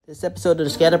This episode of the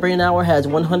Scatterbrained Hour has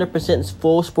 100%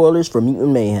 full spoilers for Mutant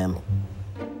Mayhem.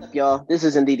 What's up, y'all? This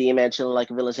is indeed the man chilling like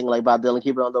a villain, singing like Bob Dylan,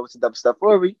 keep it on those and dumb stuff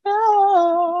where we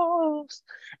go.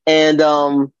 And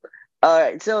all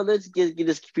right, so let's give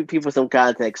people some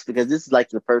context because this is like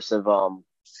the first of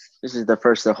this is the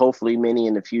first of hopefully many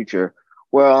in the future.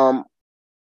 Where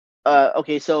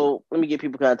okay, so let me give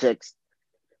people context.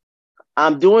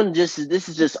 I'm doing this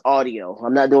is just audio.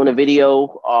 I'm not doing a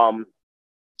video.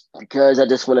 Because I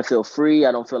just want to feel free.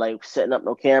 I don't feel like setting up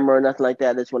no camera or nothing like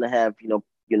that. I just want to have,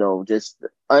 just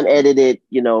unedited,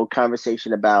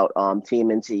 conversation about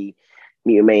TMNT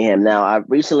Mutant Mayhem. Now, I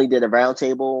recently did a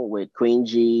roundtable with Queen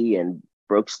G and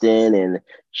Brookston and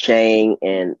Shang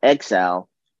and Exile,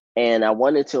 and I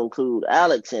wanted to include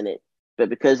Alex in it, but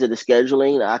because of the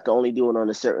scheduling, I could only do it on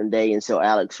a certain day, and so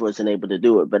Alex wasn't able to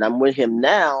do it. But I'm with him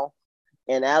now.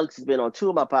 And Alex has been on two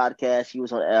of my podcasts. He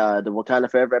was on the Wakanda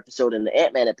Forever episode and the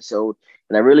Ant-Man episode.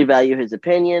 And I really value his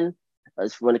opinion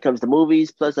when it comes to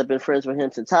movies. Plus, I've been friends with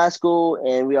him since high school.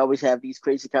 And we always have these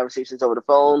crazy conversations over the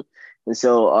phone. And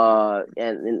so, I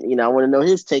want to know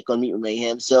his take on Mutant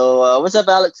Mayhem. So, what's up,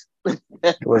 Alex?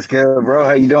 What's good, bro?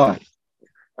 How you doing?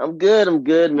 I'm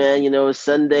good, man. It's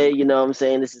Sunday. You know what I'm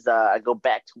saying? This is, I go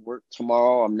back to work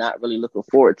tomorrow. I'm not really looking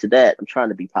forward to that. I'm trying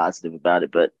to be positive about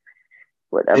it, but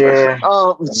whatever.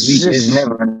 Yeah, it's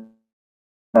never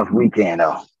enough weekend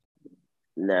though.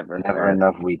 Never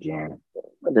enough weekend.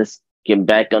 Just getting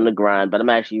back on the grind, but I'm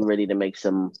actually ready to make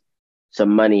some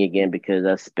money again because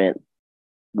I spent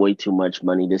way too much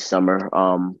money this summer.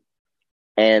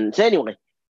 And so anyway,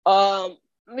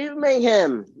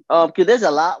 Mayhem. Because there's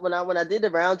a lot when I did the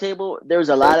roundtable, there was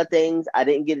a lot of things I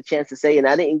didn't get a chance to say, and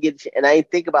I didn't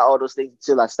think about all those things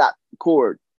until I stopped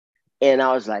record. And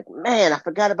I was like, man, I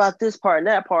forgot about this part and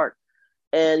that part.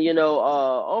 And,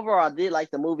 overall, I did like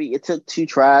the movie. It took 2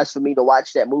 tries for me to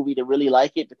watch that movie to really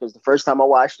like it because the first time I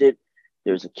watched it,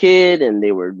 there was a kid and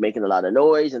they were making a lot of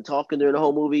noise and talking during the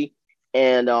whole movie.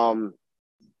 And,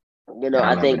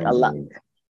 I think a lot.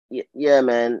 Yeah,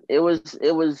 man, it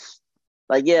was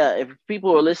like, yeah, if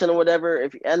people are listening or whatever,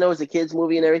 if I know it's a kid's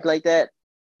movie and everything like that,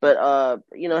 but,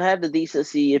 have the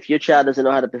decency. If your child doesn't know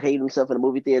how to behave himself in a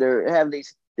movie theater, have the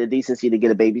decency to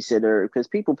get a babysitter because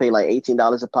people pay like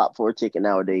 $18 a pop for a ticket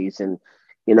nowadays, and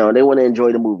they want to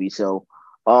enjoy the movie. So,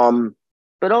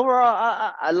 but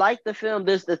overall, I like the film.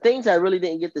 There's the things I really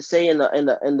didn't get to say in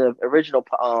the original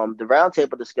the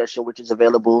roundtable discussion, which is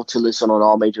available to listen on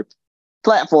all major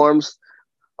platforms.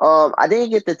 I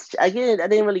didn't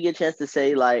really get a chance to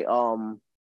say like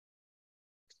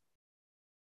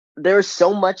there's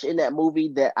so much in that movie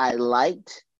that I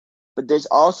liked, but there's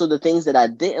also the things that I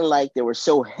didn't like that were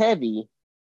so heavy.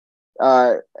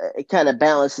 It kind of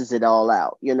balances it all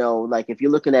out. Like if you're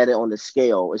looking at it on the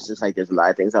scale, it's just like there's a lot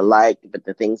of things I liked, but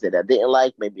the things that I didn't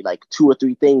like, maybe like 2 or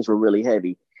 3 things were really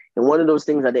heavy. And one of those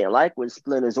things I didn't like was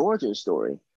Splinter's origin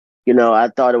story. I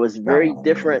thought it was very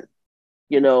different,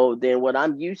 than what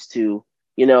I'm used to,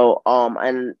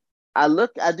 and I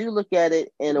do look at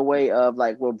it in a way of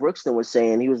like what Brookston was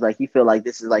saying. He was like, he feel like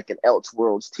this is like an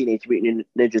Elseworlds Teenage Mutant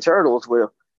Ninja Turtles, where,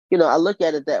 I look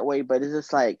at it that way, but it's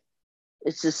just like,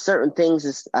 it's just certain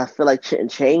things I feel like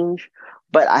shouldn't change.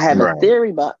 But I have a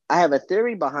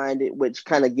theory, behind it, which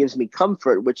kind of gives me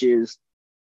comfort, which is,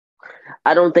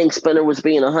 I don't think Splinter was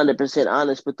being 100%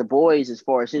 honest with the boys as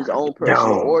far as his own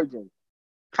personal origin.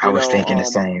 I was thinking the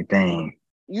same thing.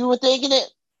 You were thinking it?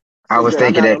 I was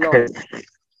thinking that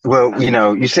well,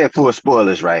 you said full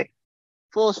spoilers, right?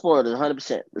 Full spoilers,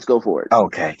 100%. Let's go for it.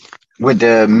 Okay. With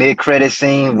the mid-credit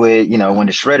scene with, when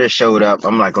the Shredder showed up,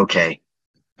 I'm like, okay,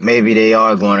 maybe they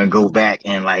are going to go back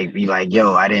and like be like,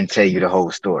 yo, I didn't tell you the whole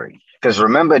story. Because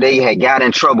remember, they had got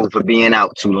in trouble for being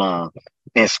out too long.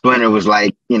 And Splinter was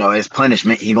like, as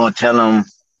punishment, he going to tell him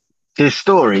his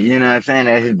story, you know what I'm saying?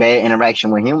 That his bad interaction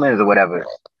with humans or whatever.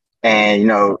 And,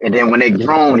 and then when they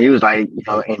grown, he was like,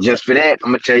 and just for that,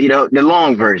 I'm going to tell you the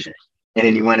long version. And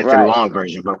then he went into the long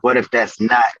version. But what if that's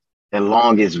not the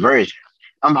longest version?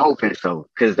 I'm hoping so.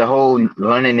 Because the whole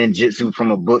learning ninjutsu from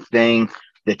a book thing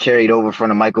that carried over from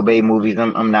the Michael Bay movies,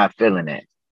 I'm not feeling that.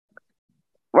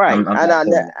 Right.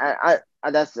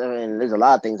 That's, there's a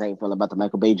lot of things I ain't feeling about the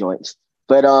Michael Bay joints.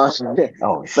 But, but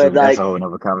that's a whole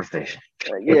other conversation.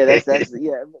 Yeah,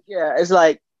 yeah. It's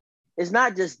like, it's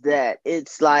not just that.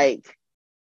 It's like,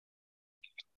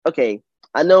 okay,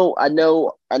 I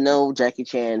know Jackie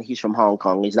Chan. He's from Hong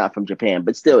Kong. He's not from Japan,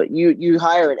 but still, you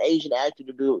hire an Asian actor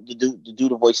to do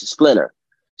the voice of Splinter.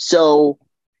 So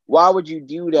why would you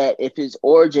do that if his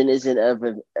origin isn't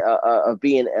of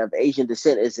being of Asian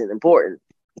descent isn't important?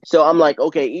 So I'm like,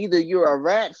 okay, either you're a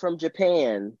rat from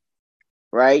Japan,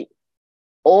 right?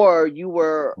 or you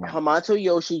were Hamato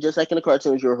Yoshi, just like in the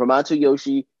cartoons. You were Hamato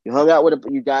Yoshi. You hung out with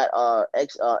you got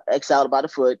exiled about a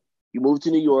foot. You moved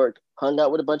to New York, hung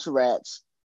out with a bunch of rats,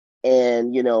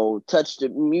 and touched the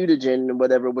mutagen and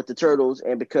whatever with the turtles.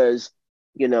 And because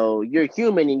you're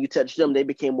human and you touched them, they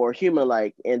became more human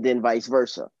like, and then vice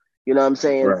versa. You know what I'm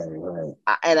saying? Right, right.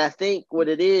 And I think what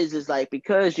it is like,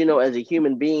 because as a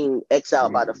human being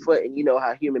exiled by the foot, and you know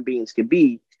how human beings can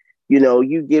be,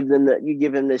 you give them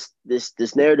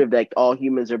this narrative that all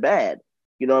humans are bad.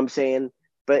 You know what I'm saying?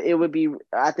 But it would be,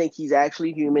 I think he's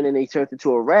actually human and he turned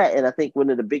into a rat. And I think one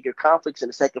of the bigger conflicts in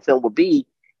the second film would be,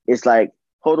 it's like,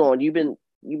 hold on, you've been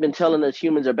telling us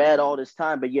humans are bad all this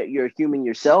time, but yet you're a human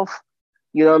yourself.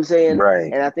 You know what I'm saying?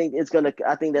 Right. And I think that's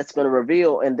gonna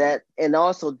reveal, and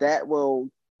also that will,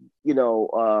 you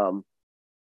know,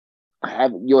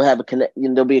 you'll have a connect.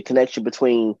 There'll be a connection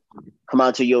between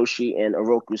Hamato Yoshi and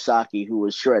Oroku Saki, who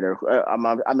is Shredder.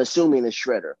 I'm assuming is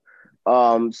Shredder.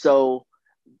 So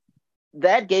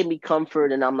that gave me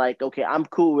comfort, and I'm like, okay, I'm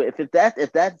cool with, if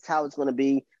that's how it's gonna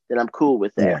be, then I'm cool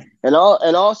with that. Yeah. And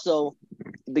also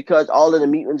because all of the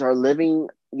mutants are living,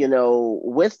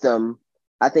 with them.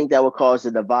 I think that would cause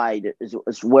a divide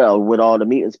as well with all the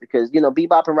mutants, because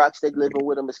Bebop and Rocksteady living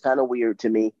with them is kind of weird to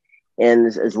me, and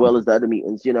as well as the other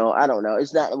mutants. I don't know.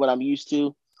 It's not what I'm used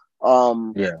to.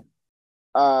 Um, Yeah.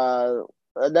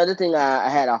 Another thing I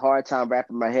had a hard time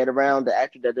wrapping my head around, the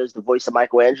actor that does the voice of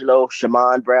Michelangelo,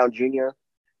 Shaman Brown Jr.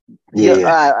 Yeah,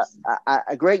 Yeah.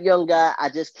 a great young guy. I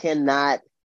just cannot.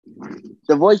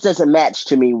 The voice doesn't match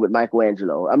to me with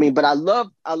Michelangelo. I mean, but I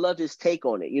love his take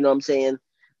on it. You know what I'm saying?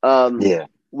 Um, Yeah.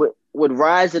 with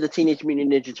Rise of the Teenage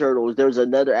Mutant Ninja Turtles, there was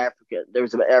an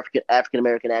African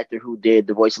American actor who did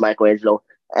the voice of Michelangelo,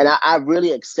 and I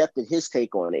really accepted his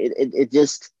take on it. It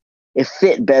just it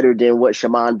fit better than what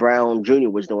Shaman Brown Jr.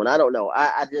 was doing. I don't know.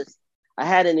 I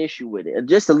had an issue with it,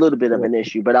 just a little bit of an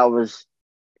issue, but I was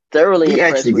thoroughly He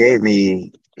impressed actually with gave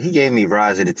him. me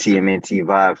Rise of the TMNT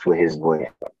vibe for his voice.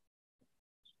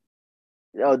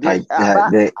 Oh, Like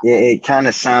it kind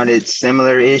of sounded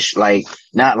similar-ish, like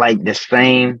not like the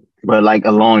same, but like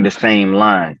along the same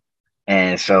line.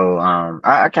 And so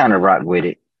I kind of rock with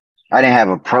it. I didn't have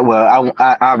a pro. Well,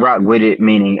 I rock with it,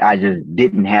 meaning I just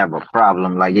didn't have a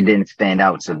problem. Like it didn't stand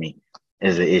out to me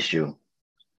as an issue.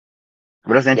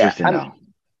 But that's yeah, interesting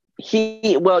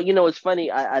though. well, it's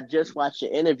funny. I just watched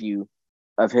an interview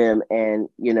of him, and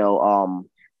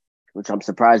which I'm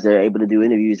surprised they're able to do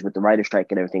interviews with the writer strike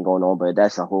and everything going on. But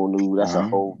that's a Uh-huh.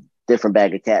 whole different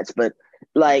bag of cats. But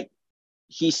like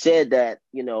he said that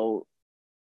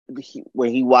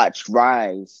when he watched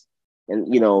Rise, and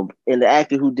the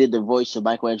actor who did the voice of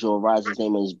Michelangelo Rise, his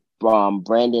name is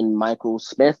Brandon Michael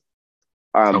Smith,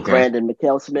 Okay. Brandon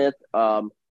McKell Smith.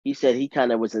 He said he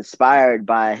kind of was inspired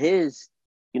by his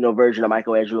version of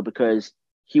Michelangelo, because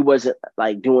he wasn't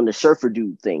like doing the surfer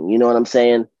dude thing. You know what I'm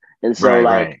saying? And so Right.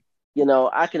 like Right.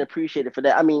 I can appreciate it for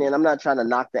that. I mean, and I'm not trying to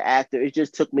knock the actor. It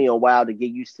just took me a while to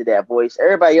get used to that voice.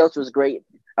 Everybody else was great.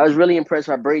 I was really impressed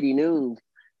by Brady Noon,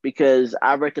 because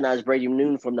I recognized Brady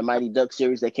Noon from the Mighty Duck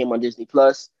series that came on Disney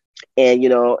Plus. And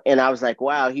and I was like,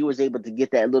 wow, he was able to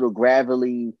get that little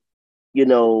gravelly,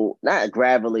 not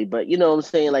gravelly, but you know what I'm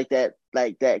saying, like that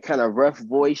kind of rough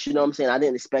voice, you know what I'm saying? I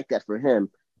didn't expect that for him.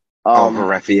 Oh, for Um,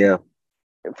 Raphael.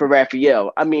 for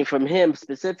Raphael. I mean, from him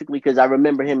specifically, because I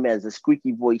remember him as a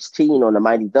squeaky voiced teen on the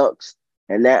Mighty Ducks,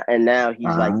 and now he's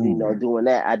like Ah, doing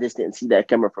that. I just didn't see that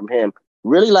coming from him.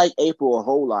 Really like April a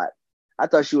whole lot. I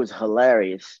thought she was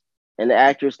hilarious, and the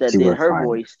actress that she did was her funny.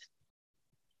 voice,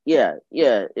 yeah,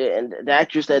 and the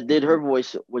actress that did her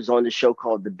voice was on the show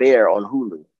called The Bear on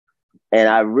Hulu, and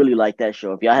I really like that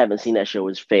show. If y'all haven't seen that show,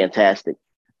 it's fantastic.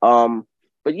 Um,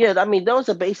 but yeah, I mean, those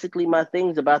are basically my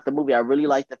things about the movie. I really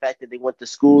like the fact that they went to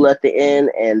school at the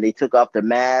end and they took off the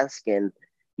mask, and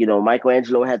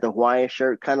Michelangelo had the Hawaiian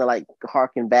shirt, kind of like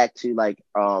harking back to like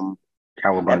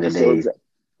Cowabunga episodes, days.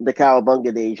 the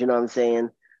Cowabunga days. You know what I'm saying?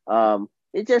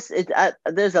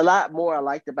 There's a lot more I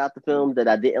liked about the film that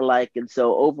I didn't like, and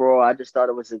so overall, I just thought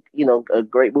it was a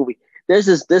great movie. This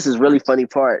is really funny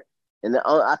part, and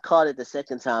I caught it the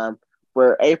second time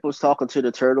where April's talking to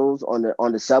the turtles on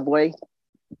the subway,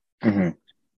 Hmm.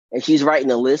 and she's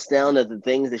writing a list down of the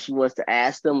things that she wants to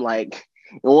ask them. Like,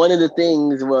 and one of the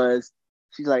things was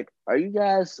she's like, "Are you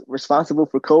guys responsible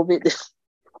for COVID?"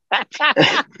 I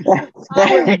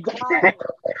was dying.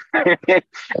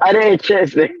 I didn't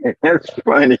catch that. That's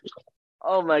funny.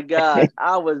 Oh my God,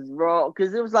 I was wrong,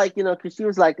 because it was like, because she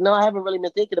was like, no, I haven't really been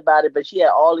thinking about it, but she had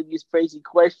all of these crazy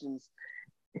questions,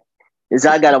 and so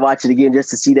I got to watch it again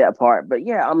just to see that part. But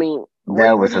yeah, I mean,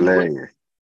 That was hilarious.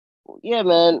 yeah,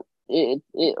 man,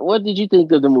 what did you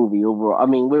think of the movie overall? I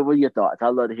mean, what were your thoughts? I'd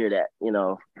love to hear that. You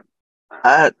know,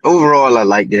 I overall I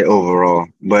liked it overall,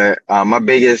 but my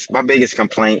biggest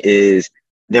complaint is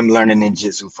them learning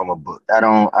ninjutsu from a book. I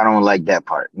don't like that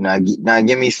part. Now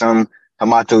give me some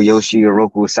Hamato Yoshi or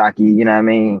Roku Saki. You know what I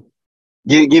mean?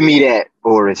 Give me that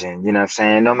origin. You know what I'm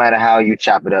saying? No matter how you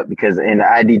chop it up, because in the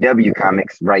IDW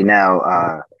comics right now,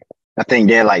 I think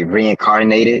they're like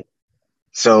reincarnated.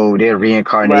 So they're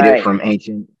reincarnated right? from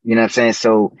ancient, you know what I'm saying?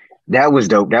 So that was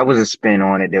dope. That was a spin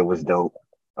on it that was dope.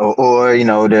 Or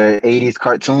the 80s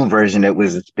cartoon version that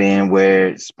was a spin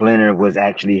where Splinter was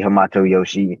actually Hamato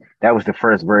Yoshi. That was the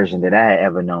first version that I had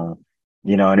ever known.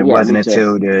 And it Yeah, wasn't me too.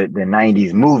 until the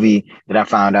 90s movie that I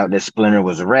found out that Splinter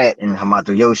was a rat and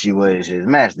Hamato Yoshi was his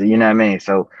master. You know what I mean?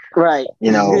 So, Right.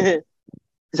 you know,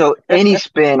 so any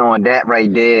spin on that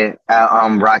right there,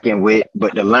 I'm rocking with.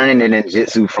 But the learning the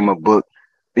ninjutsu from a book,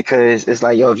 because it's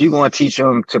like, yo, if you're gonna teach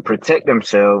them to protect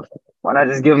themselves, why not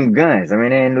just give them guns? I mean,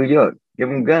 they're in New York, give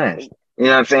them guns. You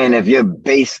know what I'm saying? If your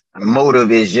base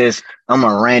motive is just I'm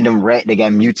a random rat that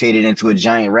got mutated into a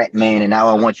giant rat man, and now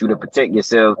I want you to protect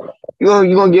yourself, you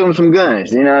gonna give them some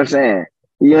guns. You know what I'm saying?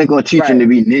 You ain't gonna teach them Right. to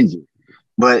be ninja.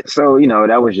 But so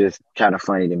that was just kind of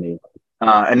funny to me.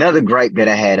 Another gripe that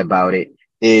I had about it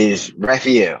is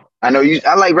Raphael. I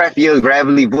like Raphael's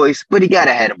gravelly voice, but he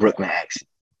gotta have a Brooklyn accent.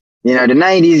 The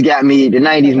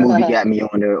 90s movie got me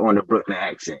on the Brooklyn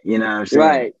accent. You know what I'm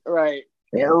saying? Right. Right.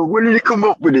 Where did it come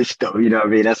up with this stuff? You know what I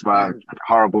mean? That's my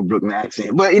horrible Brooklyn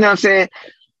accent. But you know what I'm saying?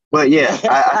 But yeah,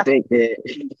 I think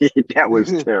that that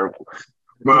was terrible.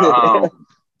 But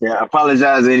yeah, I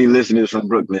apologize to any listeners from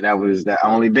Brooklyn. I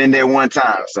only been there one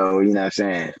time, so you know what I'm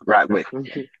saying? Right with.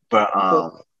 But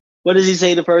What does he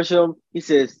say in the first film? He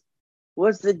says,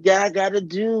 "What's the guy got to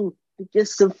do to get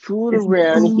some food it's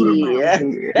around food around here?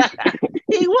 here.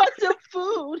 He wants some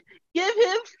food. Give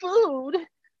him food."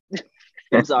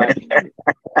 I'm sorry.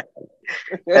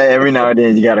 Every now and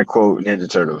then you gotta quote Ninja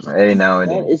Turtles. Every now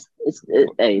and Man, then.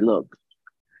 hey, look,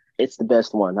 it's the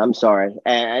best one. I'm sorry,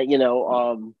 and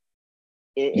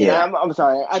Yeah. I'm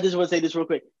sorry. I just want to say this real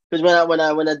quick because when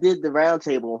I did the round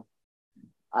table,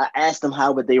 I asked them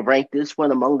how would they rank this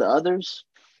one among the others,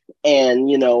 and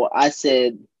I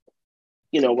said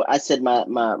my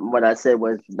what I said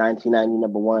was 1990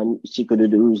 number one, Secret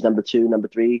of the Ooze number two, number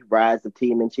three, Rise of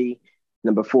TMNT,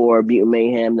 number four, Mutant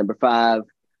Mayhem, number five,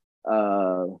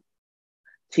 uh,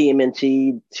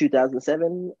 TMNT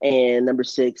 2007, and number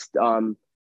six,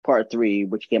 part three,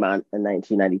 which came out in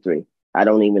 1993. I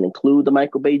don't even include the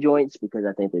Michael Bay joints because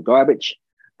I think they're garbage.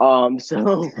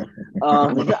 So,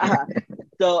 um,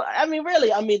 so I mean,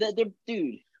 really, I mean,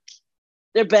 dude,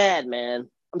 they're bad, man.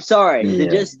 I'm sorry.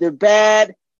 Yeah. They're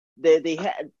bad. They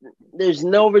had there's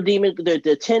no redeeming.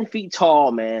 They're 10 feet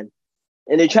tall, man,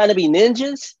 and they're trying to be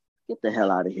ninjas. Get the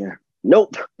hell out of here.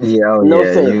 Nope. Yeah, oh No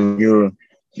yeah. sir.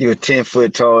 You're a 10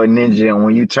 foot tall ninja, and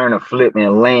when you turn a flip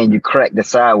and land, you crack the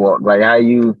sidewalk. Like how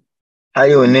you a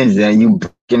ninja and you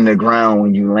breaking the ground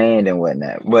when you land and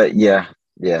whatnot. But yeah,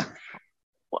 yeah,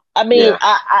 I mean,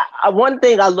 yeah, one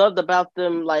thing I loved about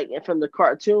them, like from the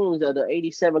cartoons of the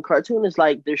 '87 cartoon, is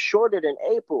like they're shorter than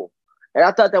April, and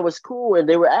I thought that was cool. And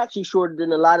they were actually shorter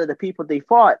than a lot of the people they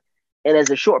fought. And as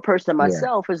a short person yeah,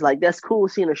 myself, it's like that's cool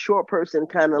seeing a short person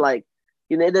kind of like,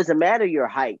 it doesn't matter your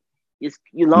height, it's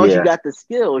as long as you yeah, got the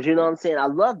skills. You know what I'm saying? I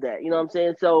love that. You know what I'm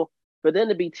saying? So for them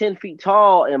to be 10 feet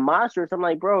tall and monsters, I'm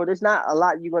like, bro, there's not a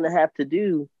lot you're gonna have to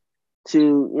do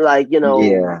to like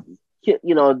yeah.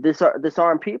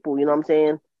 disarm people. You know what I'm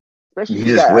saying? Especially You if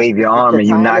you just got wave your the arm and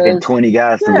you knocking katanas. 20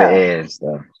 guys through the Yeah, air and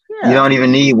stuff. You yeah, don't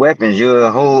even need weapons. You're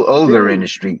a whole ogre in the dude,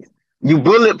 streets. You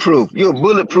bulletproof. You're a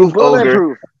you bulletproof ogre,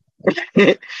 bulletproof.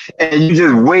 and you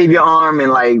just wave your arm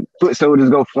and like foot soldiers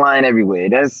go flying everywhere.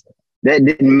 That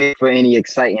didn't make for any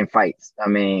exciting fights. I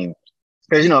mean,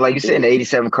 because like you said in the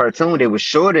 '87 cartoon, they were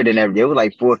shorter than ever. They were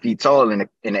like 4 feet tall in the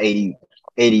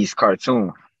 '80s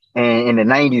cartoon, and in the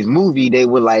 '90s movie, they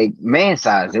were like man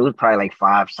size. They was probably like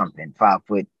 5 something, 5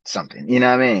 foot something. You know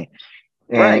what I mean?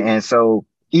 And Right. and so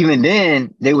even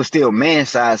then, they were still man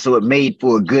size, so it made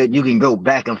for a good. You can go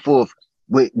back and forth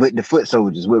with the foot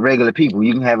soldiers, with regular people.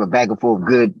 You can have a back and forth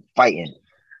good fighting.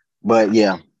 But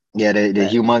yeah, yeah, the Right.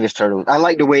 humongous turtles. I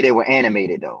like the way they were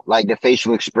animated though, like the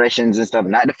facial expressions and stuff.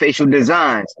 Not the facial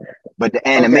designs, but the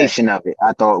Okay. animation of it.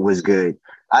 I thought was good.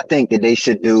 I think that they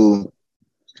should do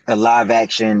a live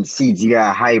action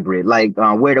CGI hybrid, like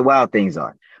Where the Wild Things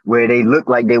Are, where they look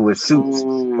like they were suits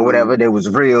or whatever. Mm, They was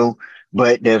real,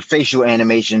 but the facial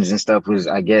animations and stuff was,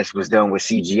 I guess, was done with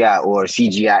CGI or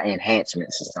CGI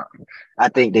enhancements or something. I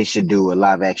think they should do a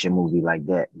live action movie like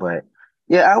that. But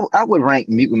yeah, I would rank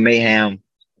Mutant Mayhem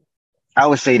I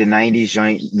would say the '90s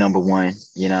joint number one.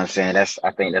 You know what I'm saying?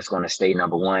 I think that's going to stay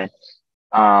number one.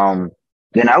 Um,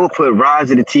 then I would put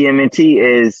Rise of the TMNT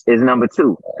is number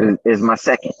two. Is my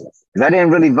second because I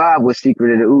didn't really vibe with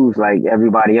Secret of the Ooze like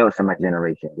everybody else in my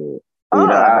generation did. You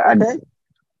know, Oh, okay.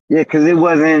 yeah, because it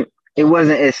wasn't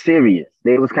as serious.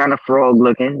 They was kind of frog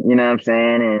looking. You know what I'm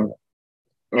saying?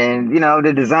 And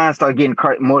the design started getting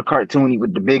more cartoony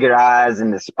with the bigger eyes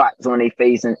and the spots on their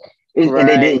face, and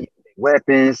they didn't Right. use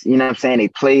weapons. You know what I'm saying? They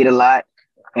played a lot,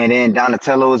 and then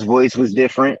Donatello's voice was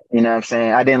different. You know what I'm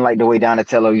saying? I didn't like the way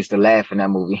Donatello used to laugh in that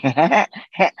movie.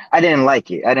 I didn't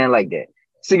like it. I didn't like that.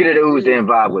 Secret of the Ooze didn't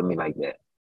vibe with me like that.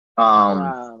 Um,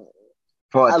 Wow.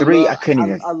 part three, I couldn't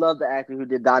even. I love the actor who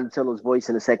did Donatello's voice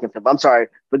in the second film. I'm sorry,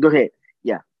 but go ahead.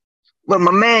 Yeah. But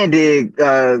my man did.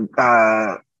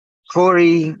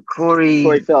 Corey Corey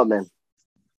Corey Feldman.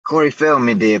 Corey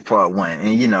Feldman did part one,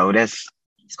 and that's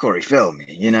it's Corey Feldman.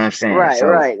 You know what I'm saying? Right, So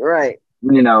right, right.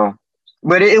 you know,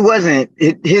 but it wasn't.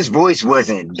 His voice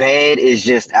wasn't bad. It's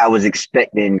just I was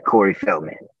expecting Corey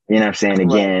Feldman. You know what I'm saying? Right.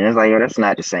 Again, it's like, yo, that's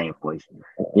not the same voice.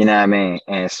 You know what I mean?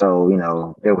 And so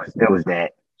there was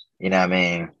that. You know what I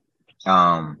mean?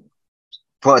 Um,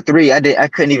 part three, I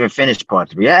couldn't even finish part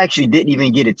three. I actually didn't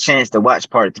even get a chance to watch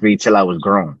part three till I was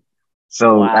grown.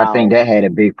 So I think Wow. that had a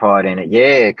big part in it.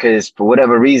 Yeah, because for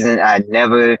whatever reason, I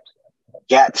never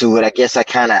got to it. I guess I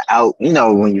kind of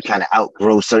when you kind of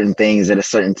outgrow certain things at a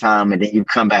certain time and then you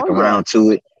come back Oh yeah. around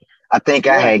to it. I think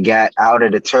I Right. had got out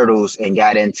of the Turtles and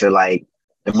got into like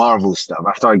the Marvel stuff.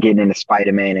 I started getting into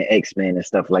Spider-Man and X-Men and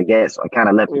stuff like that. So I kind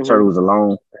of left the Mm-hmm. Turtles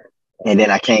alone. And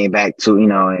then I came back to,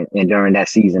 and during that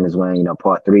season is when,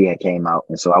 part three had came out.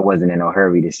 And so I wasn't in no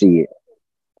hurry to see it.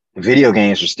 The video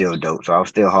games were still dope. So I was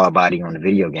still hard body on the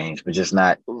video games, but just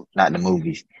not the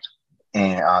movies.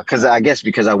 And because I guess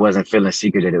because I wasn't feeling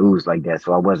Secret of the Ooze like that,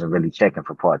 so I wasn't really checking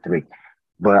for part three.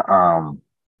 But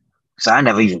so I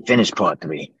never even finished part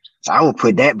three. So I would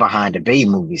put that behind the Bay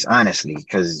movies, honestly,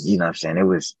 because what I'm saying, it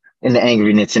was in the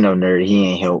angry Nintendo nerd, he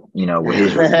ain't help, with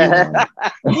his review on it.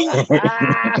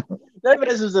 That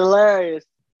mess was hilarious.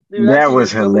 Dude, I've That seen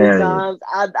was it so many hilarious. times.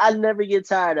 I never get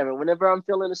tired of it. Whenever I'm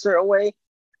feeling a certain way,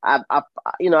 I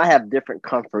I have different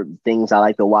comfort things I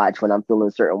like to watch when I'm feeling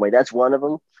a certain way. That's one of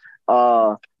them.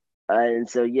 Uh, and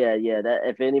so yeah. That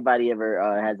if anybody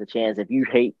ever has a chance, if you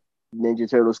hate Ninja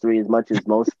Turtles 3 as much as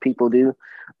most people do,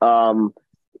 um,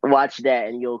 watch that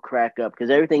and you'll crack up because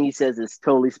everything he says is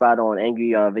totally spot on.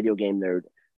 Angry video game nerd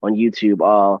on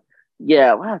YouTube.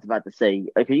 Yeah, what I was about to say.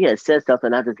 Okay, you had said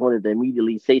something. I just wanted to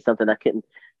immediately say something. I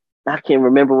can't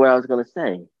remember what I was gonna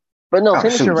say. But no, Oh,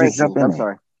 finish your shoot, just jump rankings. in I'm there.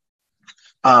 sorry.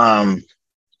 Um,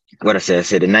 what I said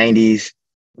the '90s,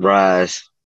 Rise.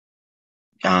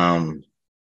 Um,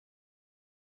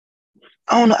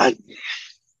 I don't know.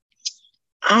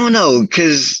 I don't know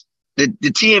because the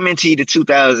TMNT the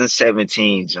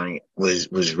 2017 joint was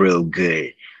real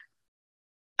good.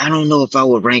 I don't know if I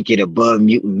would rank it above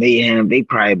Mutant Mayhem. They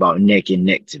probably about neck and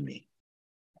neck to me.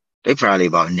 They probably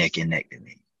about neck and neck to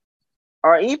me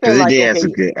Or even because it like did have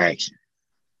some good action.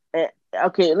 eh,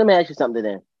 okay. Let me ask you something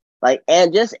then. Like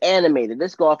and just animated.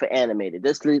 Let's go off of animated.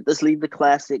 Let's leave the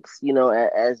classics,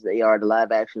 as they are, the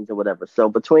live actions or whatever. So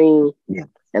between Yeah.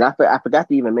 and I forgot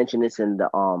to even mention this in the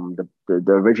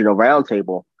original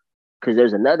roundtable because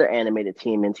there's another animated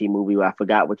TMNT movie where I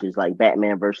forgot, which is like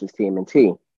Batman versus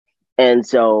TMNT. And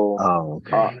so, Oh,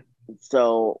 uh, okay.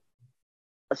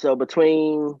 so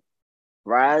between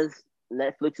Rise,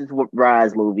 Netflix's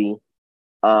Rise movie,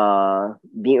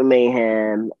 Mutant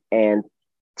Mayhem, and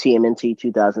TMNT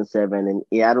 2007, and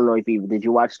yeah, I don't know if you did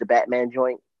you watch the Batman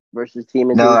joint versus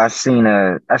No, TMNT? I seen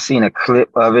a clip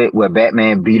of it where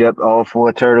Batman beat up all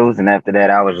four turtles, and after that,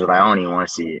 I was just like, I don't even want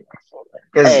to see it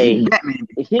because Hey,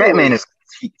 he Batman is was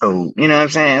cheat code. You know what I'm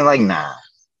saying? Like, nah,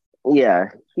 yeah,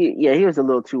 he was a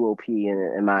little too OP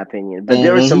in my opinion, but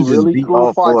there and were some he just really beat cool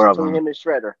all parts four of between them him and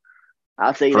Shredder.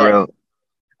 I'll say for that. real.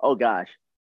 Oh gosh,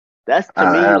 that's to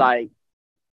me Uh, like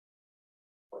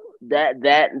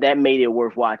that made it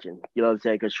worth watching. You know what I'm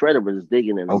saying? Because Shredder was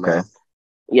digging in him, okay, man.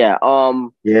 Yeah.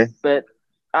 yeah. But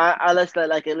I let's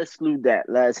exclude that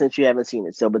since you haven't seen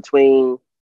it. So between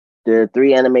the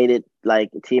three animated like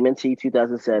TMNT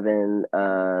 2007,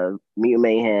 Mutant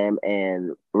Mayhem,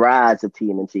 and Rise of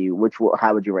TMNT,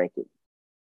 how would you rank it?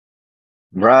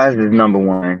 Rise is number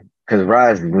one because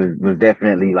Rise was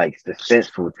definitely like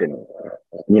suspenseful to me.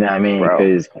 You know what I mean? Bro.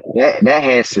 Because that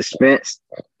had suspense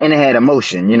and it had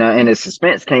emotion. And the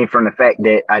suspense came from the fact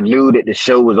that I knew that the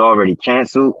show was already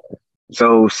canceled.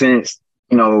 So since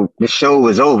the show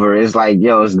was over, it's like,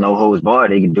 yo, it's no holds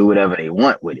barred. They can do whatever they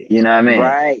want with it. You know what I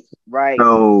mean? Right. Right.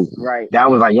 So Right. that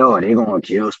was like, yo, they gonna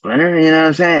kill Splinter? You know what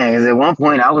I'm saying? Because at one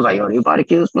point I was like, yo, they about to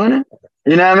kill Splinter?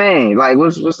 You know what I mean? Like,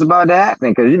 what's about to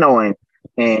happen? Because you know, in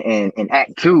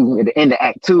Act Two, at the end of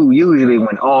Act Two, usually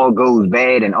when all goes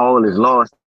bad and all is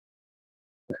lost,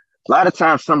 a lot of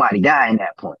times somebody die in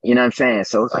that point. You know what I'm saying?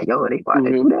 So it's like, yo, they about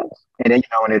to Mm-hmm. do that? And then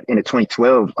in the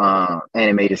 2012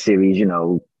 animated series,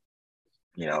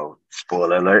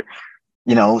 spoiler alert,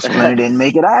 Splinter didn't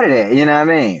make it out of there. You know what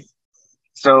I mean?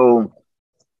 So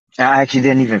I actually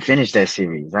didn't even finish that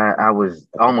series. I was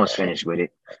almost finished with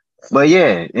it. But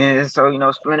yeah, and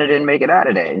so Splinter didn't make it out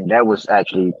of that. And that was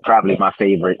actually probably my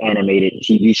favorite animated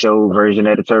TV show version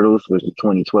of the Turtles was the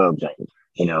 2012 thing.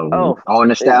 Oh, All yeah,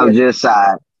 nostalgia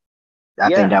aside, I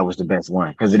think yeah. that was the best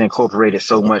one because it incorporated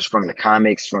so much from the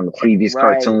comics, from the previous Right.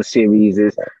 cartoon series,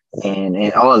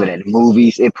 and all of that. The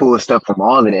movies, it pulled stuff from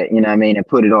all of that, you know what I mean, and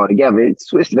put it all together. It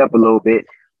switched it up a little bit,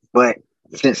 but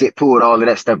since it pulled all of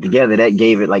that stuff together, that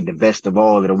gave it like the best of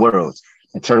all of the worlds.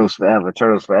 And Turtles Forever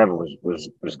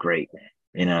was great.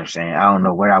 You know what I'm saying? I don't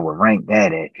know where I would rank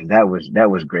that at because that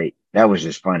was great. That was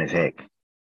just fun as heck.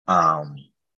 Um,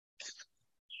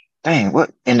 dang,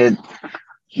 what in the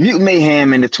Mutant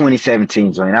Mayhem in the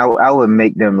 2017 joint? I would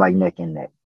make them like neck and neck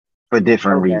for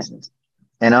different Okay. reasons.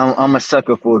 And I'm a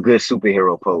sucker for a good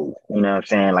superhero pose. You know what I'm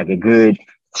saying? Like a good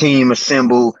team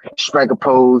assemble, strike a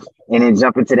pose, and then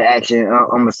jump into the action.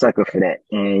 I'm a sucker for that.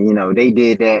 And they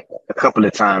did that a couple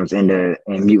of times in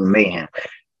Mutant Mayhem.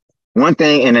 One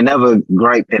thing and another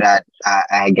gripe that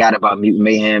I got about Mutant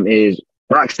Mayhem is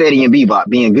Rocksteady and Bebop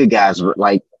being good guys,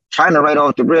 like trying to write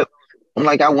off the rip. I'm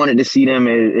like, I wanted to see them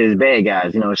as bad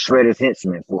guys, Shredder's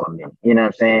henchmen for a minute. You know what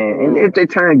I'm saying? And Mm, if they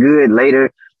turn good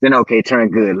later, then okay, turn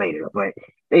good later. But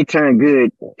they turn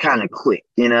good kind of quick,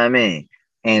 you know what I mean?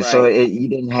 And so right. you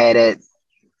didn't have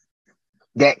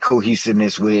that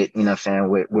cohesiveness with, you know what I'm saying,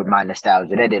 with my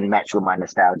nostalgia. That didn't match with my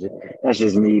nostalgia. That's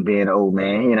just me being an old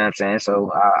man, you know what I'm saying?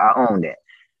 So I own that.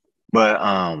 But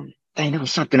dang, there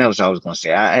was something else I was gonna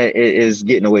say. It is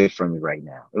getting away from me right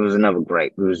now. It was another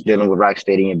gripe. It was dealing with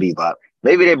Rocksteady and Bebop.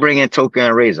 Maybe they bring in Toka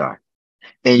and Razor.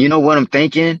 And you know what I'm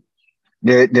thinking?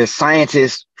 The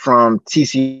scientist from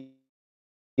TCRI, her last name was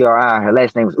Utram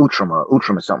or something like that.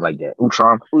 Utram. I think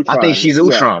Ultron. she's Yeah. Utram. I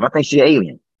think she's an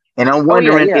alien. And I'm Oh, yeah,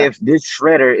 wondering yeah. if this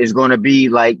Shredder is going to be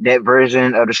like that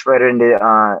version of the Shredder in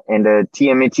the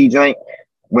TMNT joint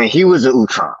when he was a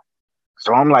Utram.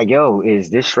 So I'm like, yo, is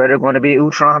this Shredder going to be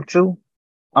Utrom too?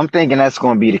 I'm thinking that's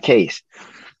going to be the case.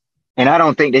 And I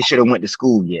don't think they should have went to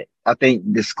school yet. I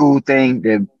think the school thing,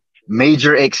 the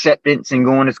major acceptance and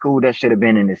going to school, that should have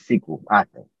been in the sequel, I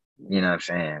think. You know what I'm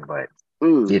saying? But,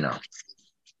 Mm. you know,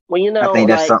 Well, I think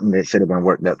that's like, something that should have been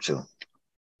worked up to.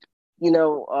 you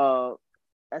know,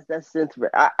 uh, that's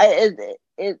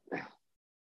interesting.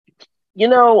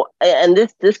 And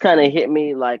this kind of hit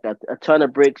me like a ton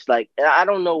of bricks. Like, and I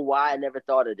don't know why I never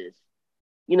thought of this.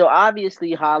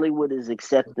 Obviously Hollywood is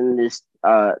accepting this.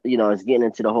 Is getting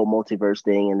into the whole multiverse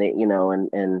thing, and they,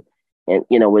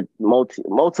 with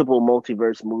multiple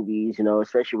multiverse movies.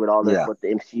 Especially with all the Yeah. what the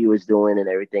MCU is doing and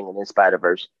everything, and then Spider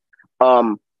Verse.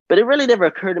 But it really never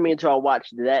occurred to me until I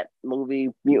watched that movie,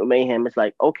 Mutant Mayhem. It's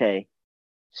like, okay,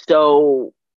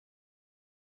 so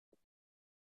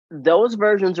those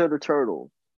versions of the turtles.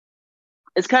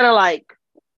 It's kind of like,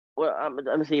 well, I'm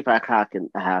gonna see if how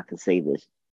I can say this.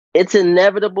 It's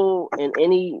inevitable in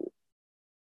any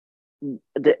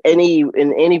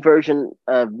version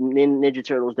of Ninja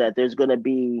Turtles that there's gonna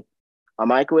be a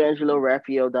Michelangelo,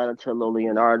 Raphael, Donatello,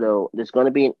 Leonardo. There's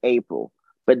gonna be an April,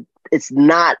 but it's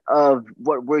not of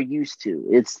what we're used to.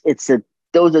 It's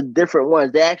those are different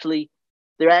ones. They're actually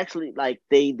like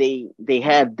they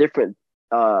have different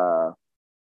uh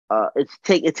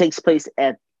it takes place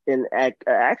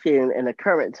actually in the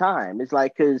current time. It's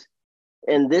like because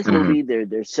in this Hmm. movie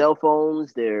there's cell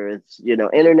phones, there's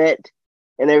internet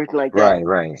and everything like that. Right,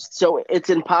 right. So it's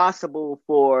impossible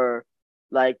for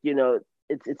like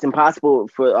it's impossible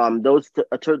for those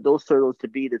turtles to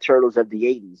be the turtles of the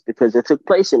 80s because it took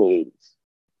place in the 80s.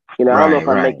 I don't know Right, if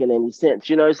I'm right. making any sense.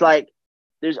 It's like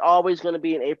there's always going to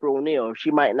be an April O'Neil.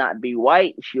 She might not be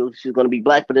white. She's going to be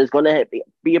black, but there's going to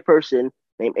be a person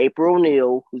named April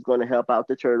O'Neil who's going to help out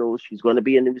the turtles. She's going to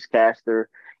be a newscaster.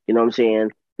 You know what I'm saying?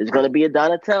 There's going to be a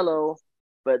Donatello,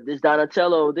 but this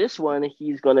Donatello, this one,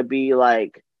 he's going to be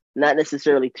like not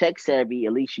necessarily tech savvy,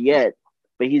 at least yet,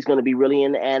 but he's going to be really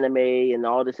into anime and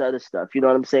all this other stuff. You know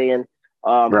what I'm saying?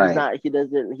 He's Right. not. He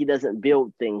doesn't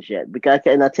build things yet because,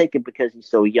 and I take it because he's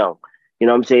so young. You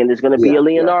know what I'm saying? There's going to be Yeah, a yeah.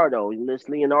 Leonardo. And this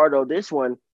Leonardo, this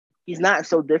one, he's not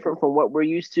so different from what we're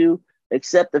used to,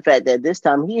 except the fact that this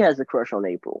time he has a crush on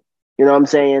April. You know what I'm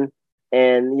saying?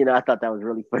 And I thought that was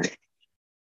really funny.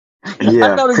 I Yeah,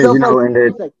 thought it was because so funny. in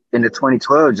He's like, the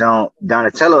 2012 John,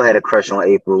 Donatello had a crush on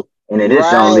April, and in this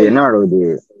John, right, Leonardo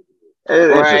did.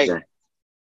 It's right. interesting.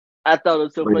 I thought it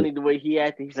was so But funny the way he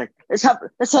acted. He's like, let's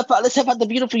help out the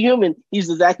beautiful human. He's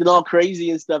just acting all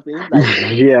crazy and stuff. And he's like,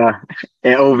 yeah,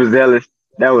 and overzealous.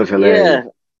 That was hilarious. yeah,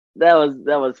 that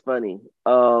was funny.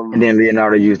 And then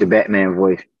Leonardo used the Batman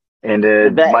voice, and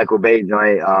The back. Michael Bay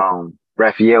joint,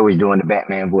 Raphael was doing the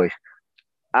Batman voice.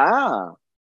 Ah,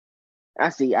 I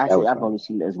see. I That see. was I've funny. only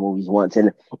seen those movies once,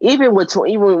 and even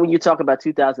when you talk about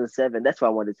 2007, that's what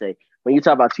I wanted to say. When you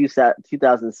talk about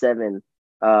 2007,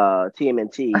 I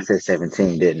TMNT. said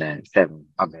 17, didn't I? 7.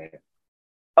 My bad.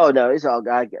 Oh no, it's all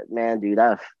man, dude.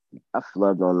 I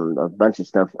flubbed on a bunch of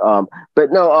stuff.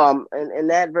 But no, in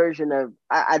that version of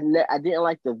I didn't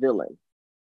like the villain.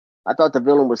 I thought the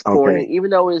villain was corny, Okay. even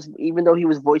though he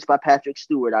was voiced by Patrick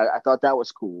Stewart. I thought that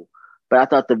was cool, but I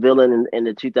thought the villain in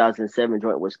the 2007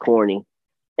 joint was corny.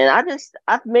 And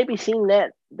I've maybe seen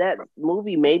that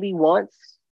movie maybe once,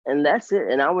 and that's it.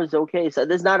 And I was okay. So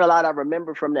there's not a lot I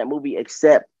remember from that movie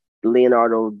except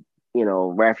Leonardo,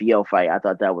 Raphael fight. I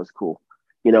thought that was cool.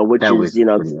 Which That is was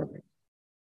pretty epic.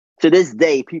 to this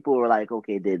day, people are like,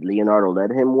 okay, did Leonardo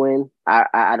let him win?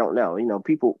 I don't know.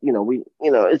 People,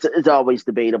 it's always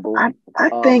debatable. I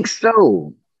think Um,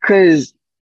 so. Cause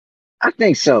I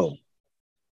think so.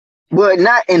 Well,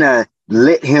 not in a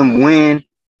let him win,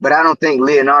 but I don't think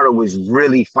Leonardo was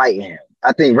really fighting him.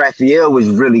 I think Raphael was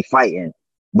really fighting,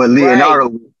 but right. Leonardo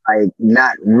was like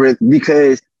not really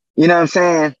because you know what I'm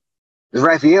saying?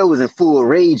 Raphael was in full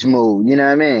rage mode, you know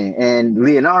what I mean? And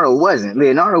Leonardo wasn't.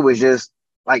 Leonardo was just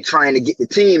like trying to get the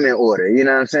team in order, you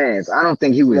know what I'm saying? So I don't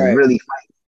think he was Right. really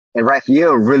fighting. And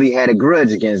Raphael really had a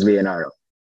grudge against Leonardo.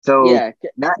 So Yeah.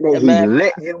 not that he Mac.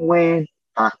 let him win.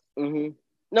 hmm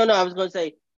No, no. I was going to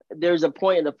say there's a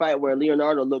point in the fight where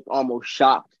Leonardo looked almost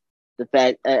shocked at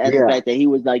the Yeah, fact that he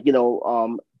was like,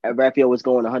 Raphael was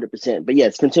going 100%. But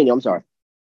yes, continue. I'm sorry.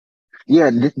 yeah,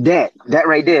 that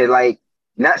right there, like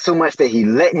not so much that he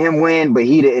let him win, but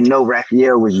he didn't know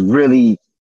Raphael was really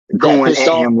That going pissed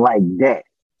at off. him like that.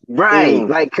 Right. Mm,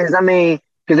 Like, cause I mean,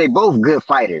 cause they both good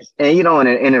fighters. And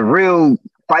in a real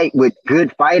fight with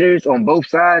good fighters on both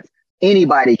sides,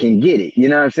 anybody can get it. You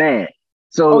know what I'm saying?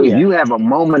 So oh if yeah. you have a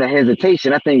moment of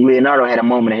hesitation, I think Leonardo had a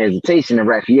moment of hesitation and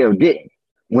Raphael didn't.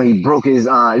 When he broke his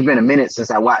it's been a minute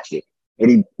since I watched it.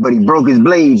 But he broke his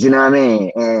blades, you know what I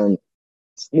mean? And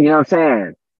you know what I'm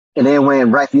saying? And then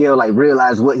when Raphael like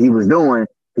realized what he was doing,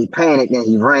 he panicked and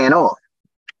he ran off.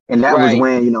 And that was Right.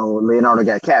 when, Leonardo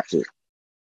got captured.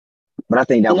 But I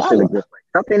think that And was I, still a good fight.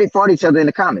 I think they fought each other in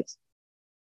the comics,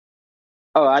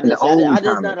 oh, I in the just I, I old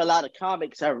just comics. not a lot of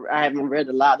comics. I haven't read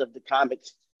a lot of the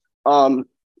comics.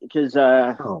 Because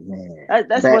Oh man.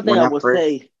 that's Back one thing when I I will first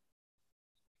say.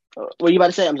 What are you about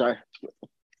to say? I'm sorry.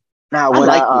 now I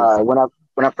like this.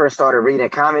 when I first started reading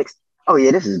comics, oh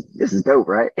yeah, this is dope,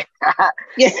 right?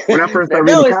 Yeah, When I first started no,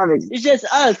 reading it's comics, it's just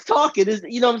us talking.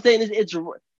 What I'm saying. It's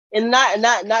and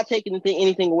not taking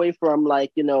anything away from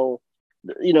like the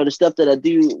stuff that I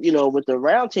do with the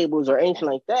round tables or anything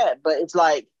like that. But it's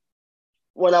like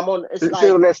when I'm on, it's it like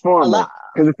feels less a lot. formal.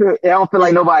 Because I don't feel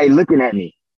like It's nobody looking at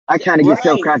me. I kind of get right.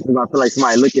 self-conscious when I feel like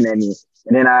somebody looking at me.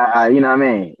 And then you know what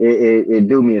I mean? It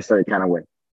do me a certain kind of way.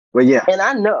 But yeah, And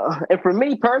I know, and for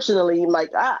me personally,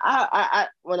 like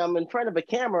when I'm in front of a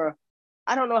camera,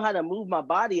 I don't know how to move my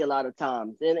body a lot of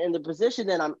times, and in the position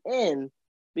that I'm in,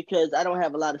 because I don't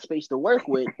have a lot of space to work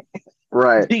with.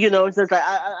 right. It's just like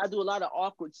I do a lot of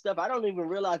awkward stuff. I don't even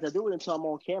realize I do it until I'm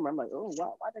on camera. I'm like, oh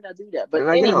wow, why did I do that? But It's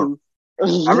like, yo, anywho,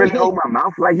 I really hold my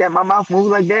mouth like that. My mouth moves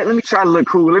like that. Let me try to look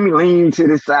cool. Let me lean to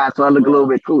the side so I look a little bro,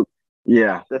 bit cool.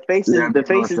 Yeah. the Yeah, faces, I the get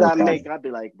a little faces I self-conscious. make, I'd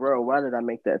be like, bro, why did I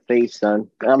make that face, son?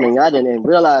 I mean, I didn't even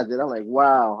realize it. I'm like,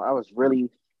 wow, I was really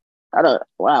I don't.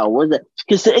 Wow, was it?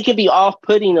 Because it can be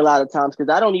off-putting a lot of times. Because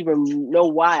I don't even know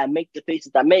why I make the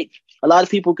faces I make. A lot of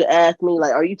people could ask me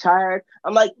like, "Are you tired?"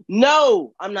 I'm like,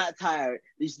 "No, I'm not tired.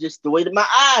 It's just the way that my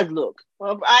eyes look.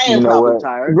 Well, I You am know probably what?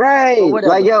 tired, but Right.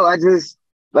 Like, whatever." yo, I just,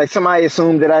 like somebody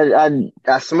assumed that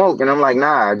I smoke and I'm like,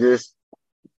 nah, I just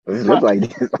look Right, like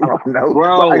this. I don't know.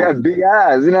 I bro. got big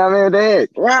eyes. You know what I mean? What the heck?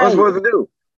 What I'm Right. supposed to do?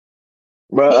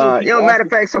 But, Hate when people matter ask of me.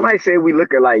 fact, somebody said we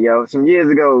look alike, yo. Some years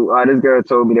ago, this girl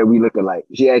told me that we look alike.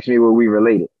 She asked me were we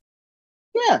related.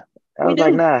 Yeah, I we was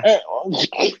like, do. nah. And,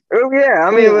 Oh yeah,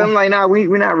 I mean, I'm like, nah,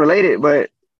 we're not related, but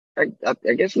I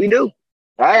guess we do.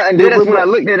 And then that's when I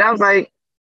looked at it. I was like,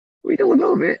 we do a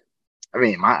little bit. I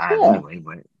mean, in my eyes yeah. anyway.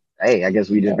 But hey, I guess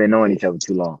we just Yeah. been knowing each other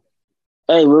too long.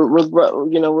 Hey, we're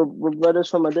brothers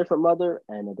from a different mother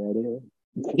and a daddy.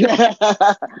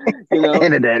 you know,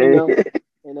 And you know.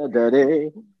 daddy. in a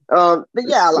dirty. But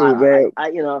yeah, So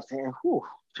bad. you know what I'm saying, whew,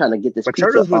 trying to get this But pizza.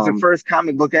 Turtles was the first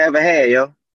comic book I ever had,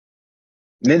 yo.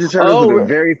 Ninja Turtles was Oh, the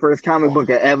very first comic book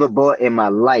I ever bought in my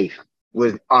life.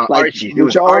 Was like Archie. It with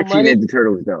was your own Archie money? Ninja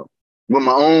Turtles though,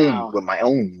 Wow. with my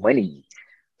own money.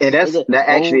 And Is it?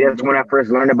 that's when I first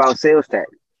learned about sales tax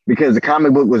because the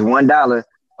comic book was $1.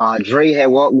 Dre had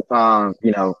walked,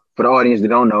 for the audience that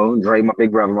don't know, Dre, my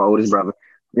big brother, my oldest brother,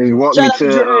 he walked me Shout out to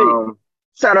to, Jerry.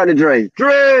 shout out to Dre,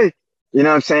 you know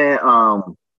what I'm saying?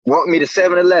 Walked me to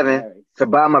 7-Eleven Hilarious. to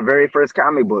buy my very first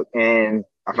comic book. And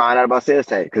I found out about sales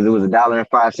tax because it was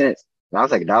 $1.05. And I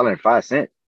was like, $1.05.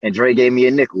 And Dre gave me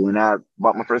a nickel and I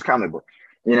bought my first comic book.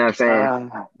 You know what I'm saying?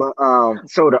 Uh, But,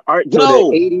 so the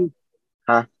Yo, 80s,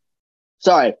 huh?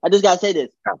 sorry, I just gotta say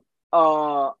this.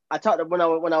 I talked to, when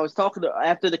I was talking to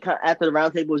after the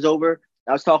round table was over.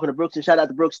 I was talking to Brookston. Shout out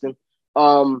to Brookston.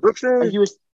 Brookston. He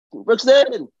was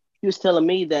Brookston. He was telling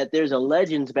me that there's a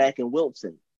Legends back in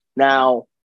Wilson. Now,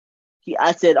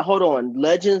 I said, hold on,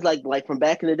 Legends like from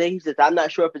back in the day. He says, I'm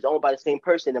not sure if it's owned by the same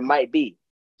person. It might be.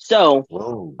 So,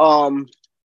 Whoa.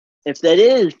 if that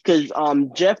is, because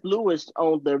Jeff Lewis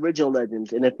owned the original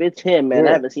Legends, and if it's him, man, I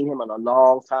Yeah. haven't seen him in a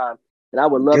long time, and I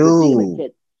would love to see him and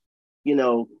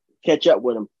Dude. catch up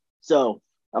with him. So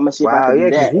I'm gonna see if I Wow. can do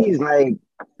Yeah. Cause that. he's like,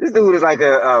 this dude is like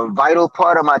a vital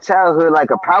part of my childhood, like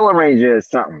a Power Ranger or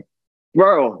something.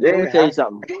 Bro, let me tell you Yeah.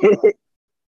 something.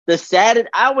 The Saturday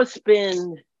I would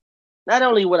spend, not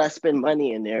only would I spend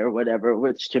money in there or whatever,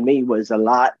 which to me was a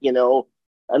lot,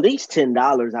 at least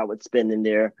 $10 I would spend in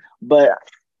there, but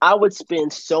I would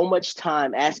spend so much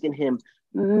time asking him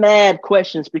mad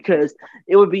questions because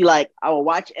it would be like I would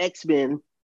watch X-Men,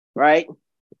 right?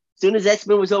 As soon as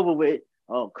X-Men was over with,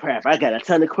 oh crap, I got a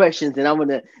ton of questions and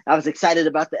I was excited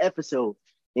about the episode.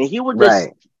 And he would just,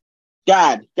 Right.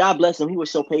 God bless him, he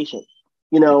was so patient.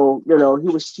 He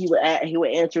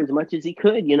would answer as much as he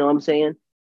could, you know what I'm saying?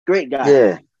 Great guy.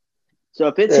 Yeah. So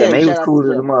if it's Yeah, him, man. He was shout out to cool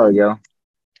as a Jeff, mug, man. yo.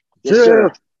 Yes, Yeah.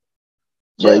 sir.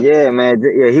 But Jeff. yeah, man.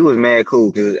 Yeah, he was mad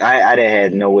cool because I didn't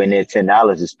have nowhere near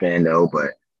 $10 to spend though.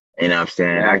 But you know what I'm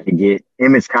saying? I Right. could get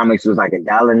Image Comics was like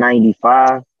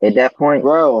 $1.95 at that point.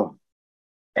 Bro.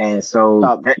 And so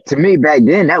Um, to me back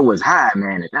then that was high,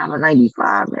 man.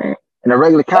 $1.95, man. And a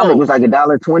regular comic oh, was like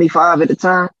 $1.25 at the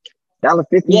time,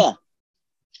 $1.50. yeah.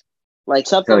 Like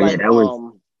So yeah, that was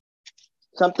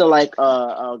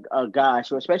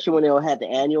gosh, especially when they had the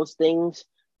annual things.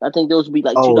 I think those would be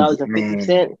like two oh dollars and 50 cents.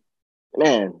 man.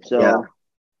 Man, Yeah. so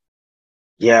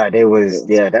Yeah, that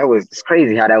was it's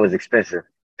crazy how that was expensive.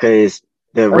 Cause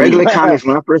the regular comics,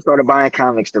 when I first started buying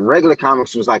comics, the regular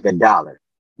comics was like $1.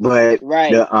 But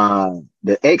right.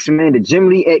 the X-Men, the Jim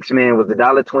Lee X-Men was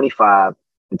 $1.25.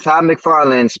 The Todd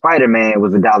McFarlane Spider-Man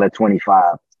was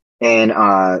 $1.25. And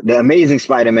the Amazing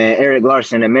Spider-Man, Eric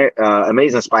Larson,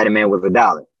 Amazing Spider-Man was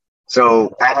 $1.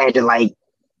 So I had to like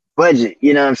budget,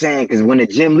 you know what I'm saying? Because when the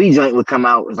Jim Lee joint would come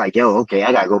out, it was like, yo, okay,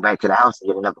 I gotta go back to the house and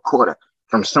get another quarter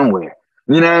from somewhere.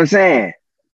 You know what I'm saying?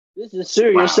 This is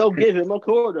serious, Wow. so give him a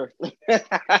quarter.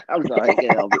 I'm sorry, I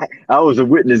can't help it. I was a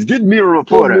witness. Get me a Give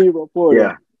reporter. me a reporter.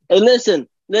 Yeah. Hey, listen.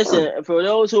 For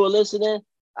those who are listening,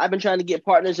 I've been trying to get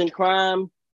partners in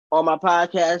crime on my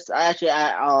podcast.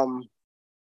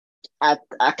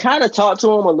 I kind of talked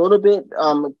to him a little bit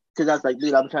because I was like,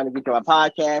 dude, I'm trying to get to my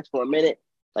podcast for a minute,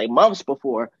 like months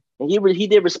before, and he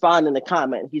did respond in the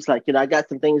comment. He's like, I got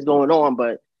some things going on,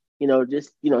 but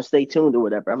just stay tuned or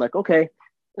whatever. I'm like, okay,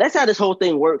 that's how this whole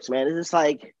thing works, man. It's just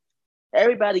like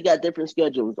everybody got different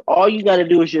schedules. All you got to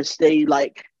do is just stay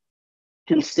like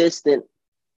consistent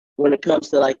when it comes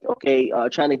to like, okay,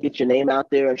 trying to get your name out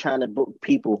there and trying to book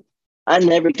people. I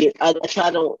never get. I try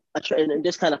and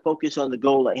just kind of focus on the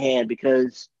goal at hand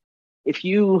because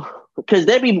because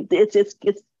there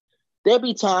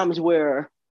be times where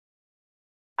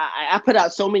I put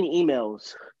out so many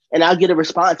emails and I'll get a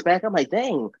response back. I'm like,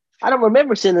 dang, I don't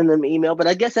remember sending them an email, but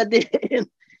I guess I did.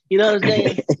 You know what I'm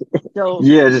saying? So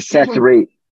Yeah, just even saturate.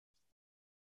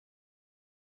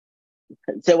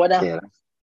 say what now? Yeah.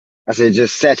 I said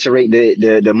just saturate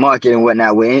the market and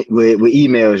whatnot with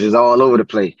emails just all over the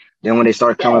place. Then when they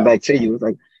start coming Yeah, back to you, it's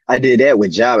like I did that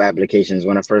with job applications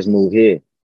when I first moved here.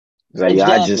 It's like, yeah,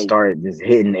 I just exactly. started just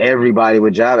hitting everybody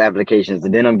with job applications.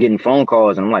 And then I'm getting phone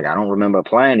calls and I'm like, I don't remember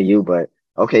applying to you, but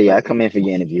okay, yeah, I come in for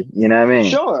your interview. You know what I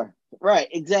mean? Sure, right,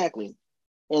 exactly.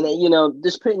 And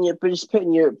just putting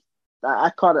your.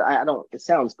 I call it. I don't. It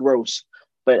sounds gross,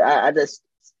 but I just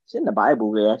it's in the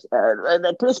Bible. There,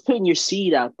 just putting your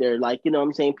seed out there, like what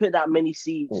I'm saying, put out many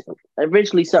seeds.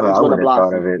 Eventually, Well, something's I going to would have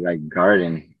thought blossom. of it like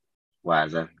garden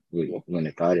wise. I Yeah, wouldn't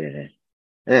have thought of it.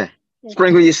 Yeah. yeah,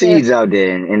 Sprinkle your yeah. seeds out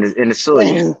there in the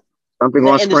soil. Something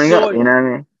gonna in the spring up. You know soil. what I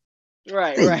mean?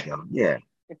 Right, There you right. go. Yeah,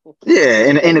 yeah.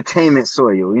 In the Hey, entertainment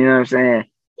soil. You know what I'm saying?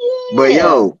 But yeah,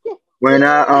 yo, when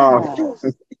I yeah.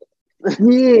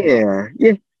 yeah,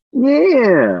 yeah,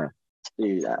 yeah.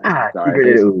 Dude, sorry, Secret of the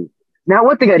this. Ooze. Now,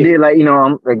 one thing I did like,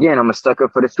 I'm a sucker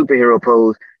for the superhero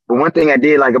pose. But one thing I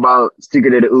did like about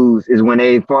Secret of the Ooze is when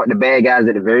they fought the bad guys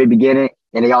at the very beginning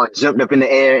and they all jumped up in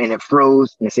the air and it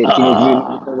froze and it said Teenage Mutant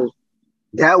Ninja Uh, Turtles.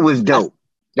 That was I, dope.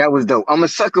 That was dope. I'm a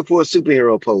sucker for a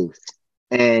superhero pose.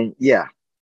 And yeah,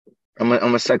 I'm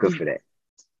a sucker did, for that.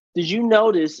 did you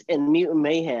notice in Mutant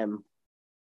Mayhem,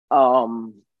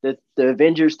 the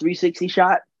Avengers 360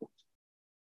 shot?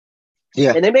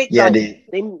 Yeah, And they make yeah, I like did.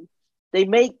 they they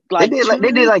make They like did like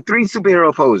they did two. like three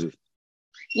superhero poses.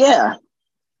 Yeah.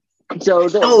 So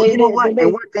Oh, you know they what? And made.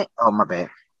 one thing. Oh, my bad.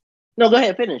 No, go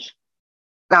ahead, finish.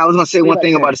 Now, I was gonna say What you one about to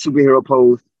thing about say? a superhero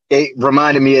pose. It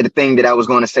reminded me of the thing that I was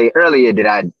going to say earlier.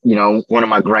 That one of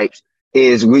my gripes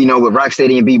is with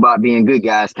Rocksteady and Bebop being good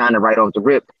guys, kind of right off the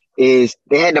rip, is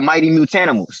they had the Mighty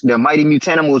Mutanimals. The Mighty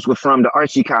Mutanimals were from the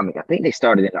Archie comic. I think they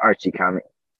started in the Archie comic.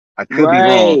 I could be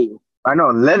wrong. Right. I know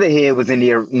Leatherhead was in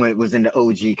the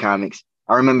OG comics.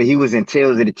 I remember he was in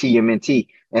Tales of the TMNT,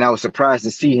 and I was surprised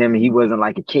to see him. And he wasn't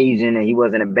like a Cajun, and he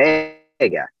wasn't a bad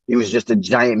guy. He was just a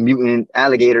giant mutant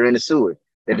alligator in the sewer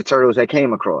that the turtles had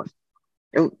came across.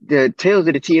 The Tales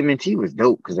of the TMNT was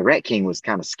dope because the Rat King was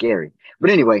kind of scary. But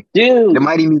anyway, the Dude.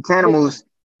 Mighty Mutanimals.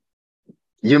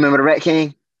 You remember the Rat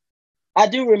King? I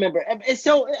do remember. It's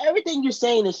so everything you're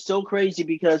saying is so crazy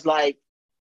because like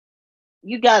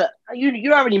you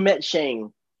already met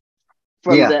Shane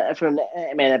Yeah. from the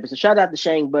Ant-Man episode. Shout out to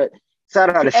Shane, but Shout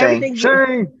out to Shane. everything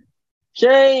Shane.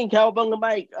 Shane, Cowabunga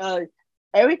Mike,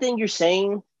 everything you're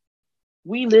saying,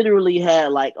 we literally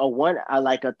had like a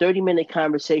 30-minute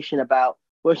conversation about.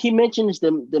 Well, he mentions the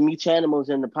Mutanimals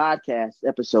in the podcast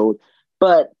episode,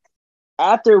 but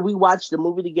after we watched the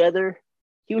movie together,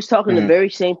 he was talking the Mhm. very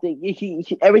same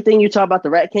thing. Everything you talk about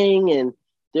the Rat King, and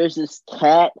there's this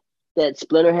cat that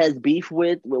Splinter has beef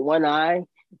with one eye.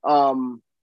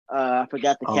 I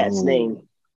forgot the cat's name.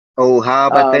 Oh, oh,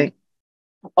 Hob, I Um, think.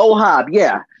 oh Hob,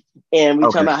 yeah. And we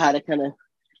talking Okay. about how to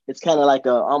it's kind of like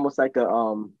almost like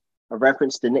a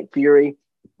reference to Nick Fury,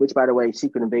 which by the way,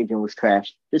 Secret Invasion was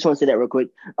trash. Just want to say that real quick.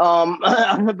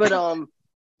 But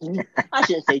I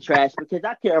shouldn't say trash because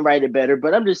I can't write it better,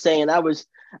 but I'm just saying I was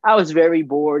very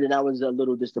bored and I was a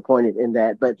little disappointed in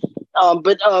that. But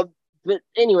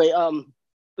anyway,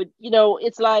 but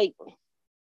it's like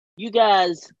you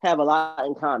guys have a lot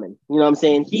in common. You know what I'm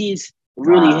saying? He's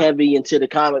really Ah, heavy into the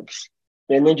comics,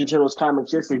 the Ninja Turtles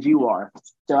comics, just as you are.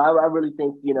 So I really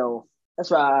think that's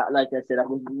why, like I said, I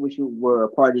wish you were a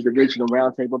part of the original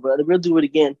roundtable. But we'll do it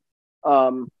again.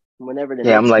 Whenever the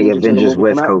yeah, I'm next like Ninja Turtle Avengers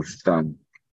movie come West out. Coast.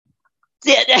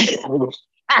 Yeah.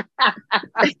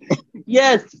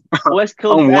 Yes, West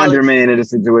Coast I'm Wonder Alex. Man in the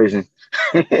situation.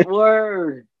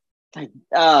 Word. Like,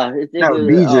 it Now was.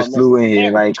 B Oh just man. flew in here.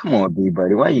 And Like, come on, B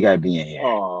buddy, why you gotta be in here?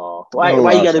 oh, Go why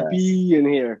you gotta outside. be in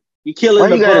here? You Why killing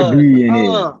the you gotta buzz. be in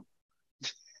here?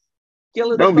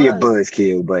 Killing the Don't be a buzz.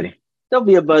 buzzkill, buddy. Don't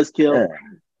be a buzzkill.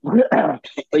 Yeah.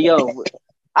 But yo,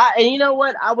 and you know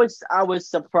what? I was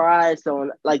surprised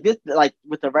on like this, like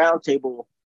with the roundtable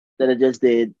that I just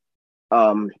did.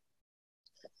 Um,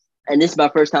 and this is my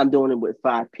first time doing it with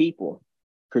 5 people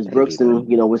because Hey, B Brookston,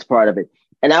 buddy. was part of it.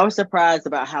 And I was surprised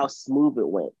about how smooth it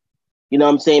went. You know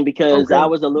what I'm saying? Because I Okay.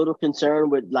 was a little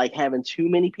concerned with like having too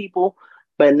many people,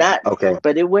 but not. Okay.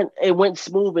 But it went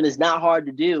smooth and it's not hard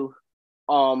to do.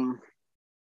 Um,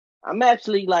 I'm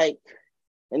actually like,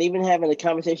 and even having the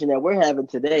conversation that we're having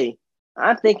today,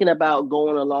 I'm thinking about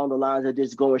going along the lines of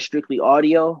just going strictly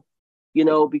audio.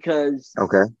 Because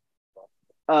Okay.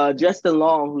 Justin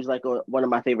Long, who's like one of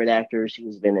my favorite actors,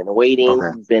 he's been in The Waiting,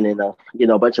 Okay. he's been in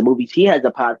a bunch of movies. He has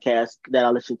a podcast that I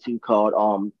listen to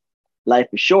called Life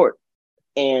is Short,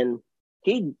 and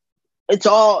he it's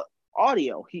all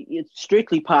audio. It's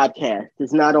strictly podcast.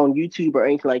 It's not on YouTube or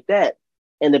anything like that.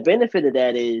 And the benefit of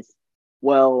that is,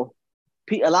 well,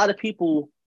 a lot of people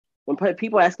when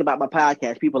people ask about my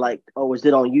podcast, people are like, oh, is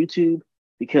it on YouTube?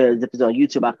 Because if it's on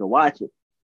YouTube, I can watch it.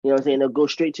 You know what I'm saying? They'll go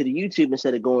straight to the YouTube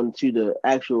instead of going to the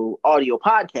actual audio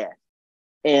podcast.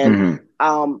 And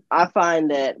Hmm. I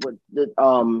find that with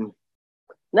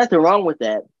nothing wrong with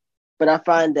that, but I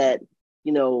find that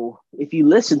if you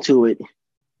listen to it,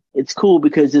 it's cool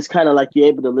because it's kind of like you're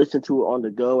able to listen to it on the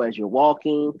go as you're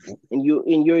walking, and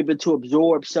you're able to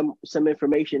absorb some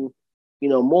information,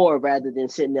 more rather than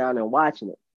sitting down and watching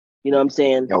it. You know what I'm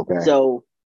saying? Okay. So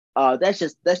that's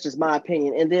just my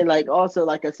opinion. And then like also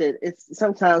like I said, it's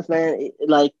sometimes, man,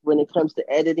 like when it comes to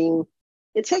editing,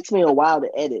 it takes me a while to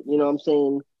edit. You know what I'm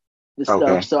saying? the stuff.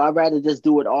 Okay. So I'd rather just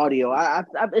do it audio.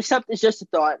 It's just a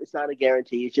thought. It's not a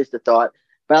guarantee. It's just a thought.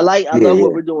 But I Yeah, love what yeah.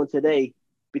 we're doing today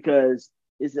because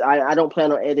I don't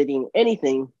plan on editing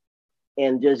anything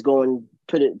and just going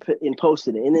put and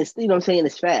posting it. And it's you know what I'm saying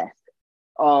it's fast.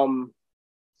 Um.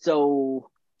 So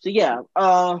yeah.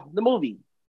 The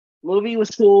movie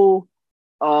was cool.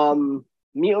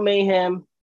 Mutant Mayhem.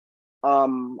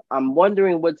 I'm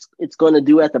wondering what it's going to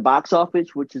do at the box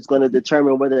office, which is going to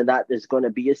determine whether or not there's going to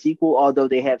be a sequel. Although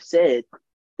they have said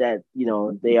that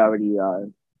they already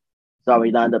it's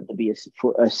already lined up to be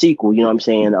a sequel. You know what I'm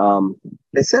saying?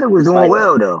 They said it was doing Spider.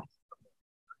 well though,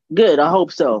 Good. I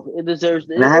hope so. It deserves.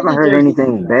 and I It haven't heard deserves to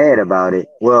do anything well. bad about it.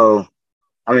 Well,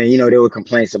 I mean, there were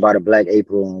complaints about a Black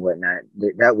April and whatnot.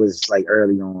 That was like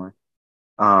early on.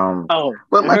 Um, Oh,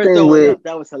 but and my her thing throwing with up.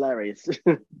 That was hilarious.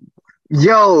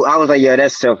 I was like, yeah,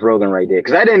 that's Seth Rogen right there,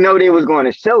 because I didn't know they was going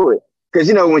to show it.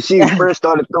 Because when she first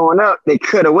started throwing up, they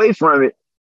cut away from it,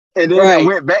 and then it Right.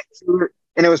 went back to it,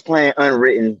 and it was playing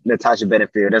 "Unwritten" Natasha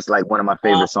Bedingfield. That's like one of my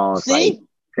favorite songs, like See,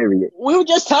 period. we were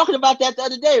just talking about that the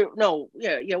other day. No,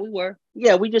 yeah, we were.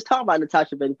 Yeah, we just talked about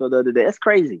Natasha Bedingfield the other day. That's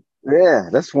crazy. Yeah,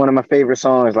 that's one of my favorite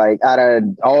songs. Like out of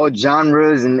all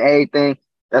genres and everything,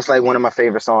 that's like one of my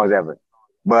favorite songs ever.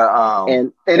 But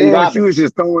and And then when she Robin, was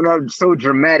just throwing up so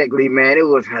dramatically, man, it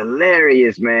was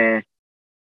hilarious, man.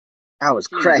 I was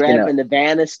she was cracking up. grabbing the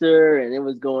banister, and it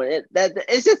was going.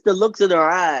 It's just the looks in her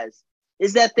eyes.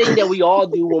 It's that thing that we all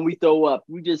do when we throw up.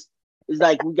 It's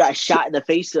like we got shot in the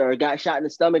face or got shot in the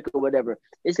stomach or whatever.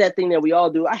 It's that thing that we all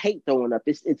do. I hate throwing up.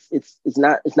 It's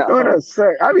not What fun. a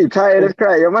sir. I be tired as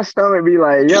crap. Yo, my stomach be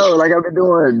like, yo, like I've been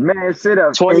doing mad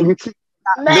sit-ups and 20 you keep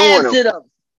doing mad them. sit ups,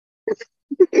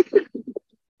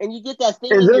 and you get that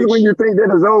thing And in your just when you cheek, think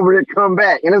that it's over, it come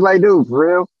back. And it's like, dude, for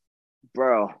real?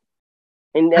 bro.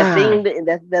 And that thing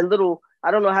that little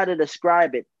I don't know how to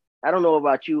describe it. I don't know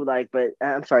about you, like, but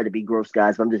I'm sorry to be gross,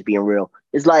 guys, but I'm just being real.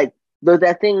 It's like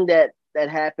that thing that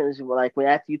happens like when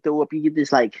after you throw up, you get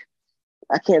this like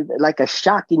I can't like a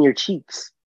shock in your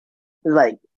cheeks. It's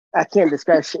like I can't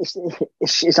describe.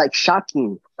 It's like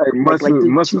shocking. Like Like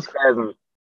muscle spasm.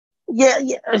 yeah.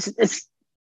 It's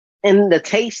and the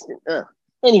taste.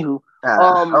 Anywho,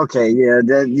 Okay,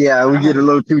 yeah, we get a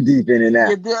little too deep in it now.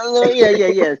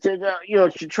 yeah. So,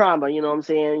 it's your trauma. You know what I'm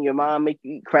saying? Your mom make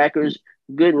you eat crackers,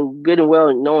 good and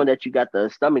well, knowing that you got the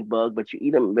stomach bug, but you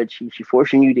eat them, but she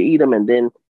forcing you to eat them, and then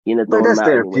But throwing them that's out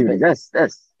anyway. therapeutic. But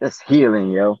That's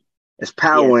healing, yo. It's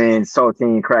power yes, in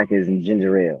saltine crackers and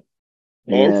ginger ale.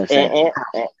 You know and what I'm saying?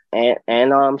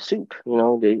 and soup.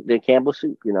 The Campbell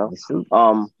soup. It's soup.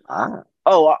 Um. Ah,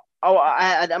 I'm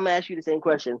gonna ask you the same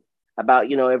question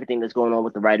about everything that's going on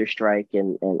with the writer's strike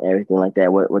and everything like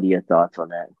that. What are your thoughts on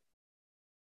that?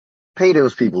 pay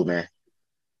those people, man.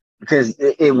 Because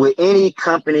with any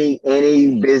company,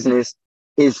 any business,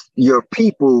 it's your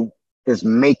people that's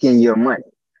making your money.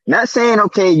 Not saying,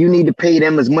 okay, you need to pay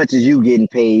them as much as you getting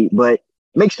paid, but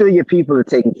make sure your people are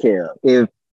taken care of. If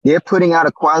they're putting out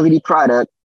a quality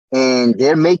product and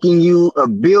they're making you a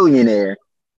billionaire,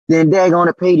 then they're going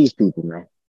to pay these people, man.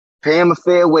 Pay them a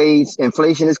fair wage.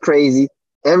 Inflation is crazy.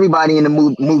 Everybody in the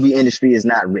movie industry is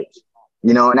not rich.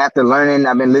 And after learning,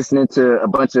 I've been listening to a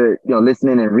bunch of,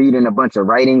 listening and reading a bunch of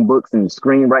writing books and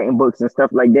screenwriting books and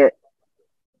stuff like that.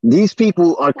 These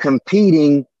people are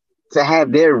competing to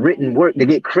have their written work, to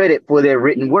get credit for their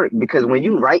written work. Because when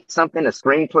you write something, a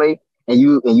screenplay, and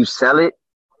you sell it,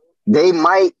 they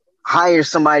might hire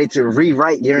somebody to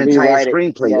rewrite your entire Rewrite it.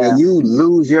 screenplay and Yeah. you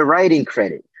lose your writing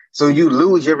credit. So you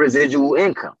lose your residual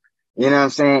income. You know what I'm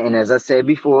saying? And as I said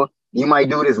before, you might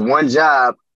do this one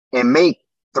job and make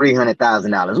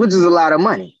 $300,000, which is a lot of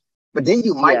money. But then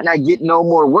you might Yeah. not get no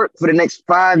more work for the next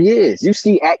 5 years. You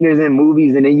see actors in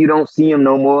movies and then you don't see them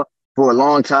no more for a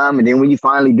long time. And then when you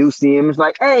finally do see him, it's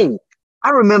like, hey, I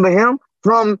remember him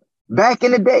from back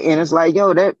in the day. And it's like,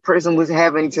 yo, that person was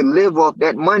having to live off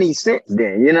that money since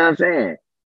then. You know what I'm saying?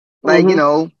 Like,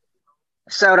 Mm-hmm.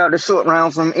 shout out to Short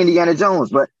Round from Indiana Jones,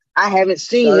 but I haven't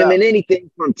seen Shut him up. in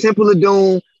anything from Temple of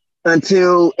Doom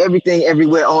until Everything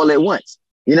Everywhere All at Once.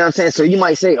 You know what I'm saying? So you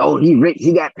might say, oh, he rich,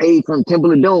 he got paid from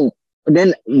Temple of Doom. But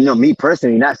then, me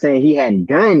personally, not saying he hadn't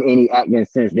done any acting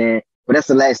since then, but that's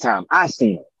the last time I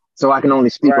seen it. So I can only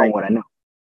speak on Right. what I know.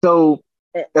 So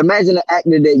Eh, imagine an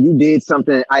actor that you did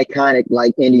something iconic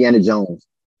like Indiana Jones,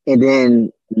 and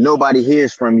then nobody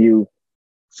hears from you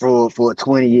for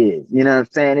 20 years. You know what I'm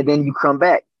saying? And then you come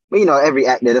back. But every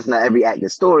actor, that's not every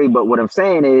actor's story. But what I'm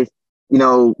saying is,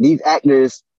 these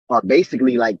actors are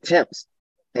basically like temps.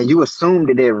 And you assume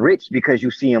that they're rich because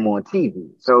you see them on TV.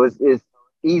 So it's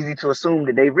easy to assume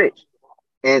that they're rich.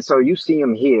 And so you see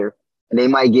them here and they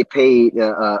might get paid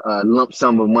a lump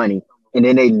sum of money, and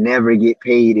then they never get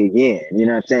paid again. You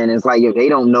know what I'm saying? It's like if they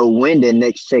don't know when the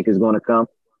next check is going to come,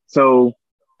 so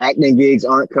acting gigs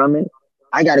aren't coming.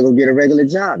 I got to go get a regular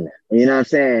job now. You know what I'm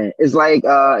saying? It's like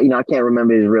I can't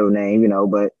remember his real name,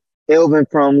 but Elvin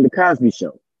from the Cosby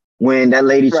Show, when that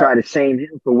lady Right. tried to shame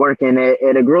him for working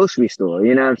at a grocery store.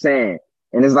 You know what I'm saying?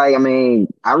 And it's like, I mean,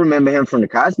 I remember him from the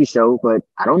Cosby Show, but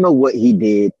I don't know what he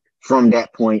did from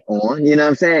that point on. You know what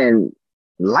I'm saying?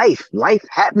 Life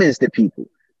happens to people.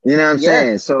 You know what I'm Yeah.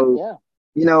 saying? So, Yeah.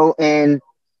 and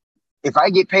if I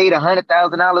get paid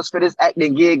 $100,000 for this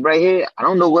acting gig right here, I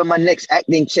don't know where my next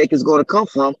acting check is going to come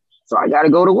from. So I got to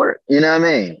go to work. You know what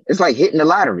I mean? It's like hitting the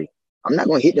lottery. I'm not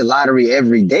going to hit the lottery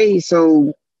every day.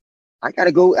 So I got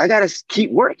to go. I got to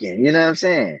keep working. You know what I'm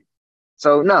saying?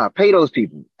 So nah, pay those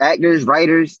people, actors,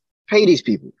 writers, pay these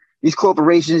people, these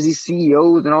corporations, these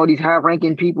CEOs, and all these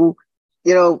high-ranking people.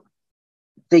 You know,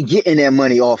 they getting their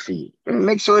money off of you.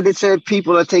 Make sure that your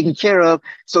people are taken care of,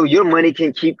 so your money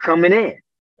can keep coming in.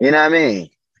 You know what I mean?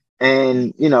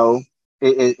 And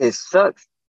it sucks,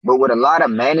 but with a lot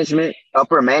of management,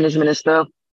 upper management and stuff,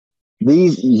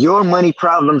 these your money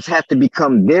problems have to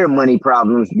become their money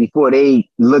problems before they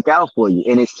look out for you,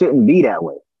 and it shouldn't be that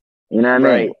way. You know what I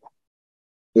mean? Right.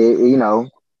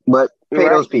 But You're pay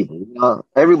those right. people.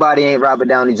 Everybody ain't Robert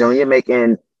Downey Jr.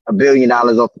 making $1 billion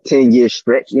off a 10-year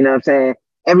stretch. You know what I'm saying?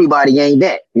 Everybody ain't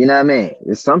that. You know what I mean?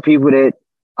 There's some people that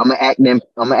I'm gonna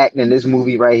act in this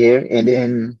movie right here, and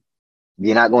then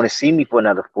you're not going to see me for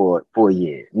another four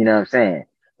years. You know what I'm saying?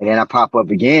 And then I pop up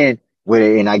again with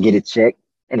it, and I get a check,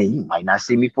 and then you might not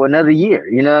see me for another year.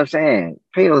 You know what I'm saying?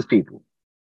 Pay those people.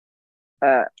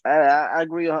 I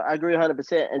agree. I agree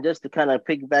 100%. And just to kind of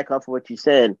piggyback off of what you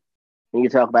said, when you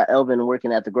talk about Elvin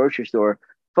working at the grocery store,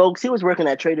 folks, he was working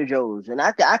at Trader Joe's, and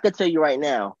I could tell you right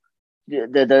now,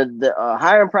 the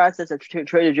hiring process at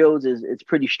Trader Joe's is it's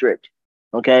pretty strict.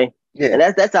 Okay, Yeah. and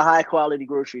that's a high quality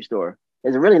grocery store.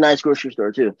 It's a really nice grocery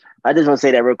store too. I just want to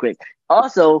say that real quick.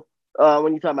 Also,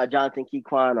 when you talk about Jonathan Key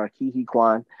Kwan or Key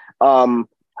Kwan,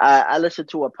 I listened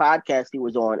to a podcast he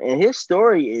was on, and his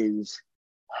story is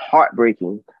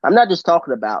heartbreaking. I'm not just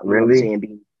talking about what I'm Really?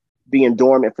 saying being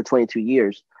dormant for 22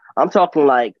 years. I'm talking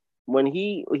like when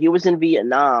he was in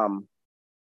Vietnam,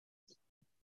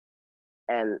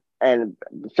 and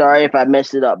sorry if I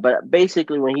messed it up, but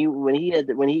basically when he had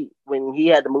to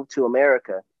move to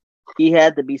America, he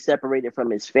had to be separated from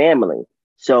his family.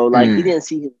 So like he Mm, didn't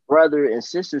see his brother and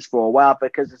sisters for a while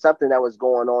because of something that was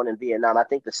going on in Vietnam. I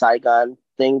think the Saigon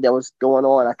thing that was going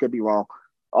on. I could be wrong.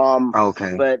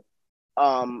 okay. But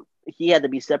he had to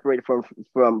be separated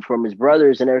from his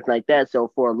brothers and everything like that.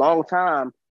 So for a long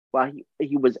time, while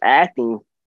he was acting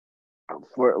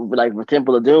for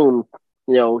Temple of Doom,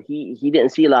 he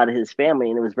didn't see a lot of his family,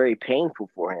 and it was very painful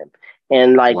for him.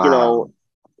 And Wow.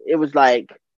 it was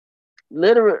like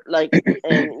literally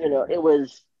and it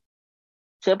was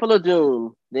Temple of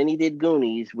Doom. Then he did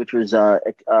Goonies, which was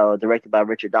directed by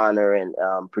Richard Donner and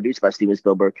produced by Steven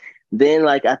Spielberg. Then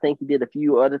I think he did a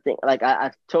few other things. Like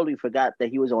I totally forgot that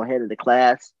he was on Head of the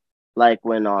Class. Like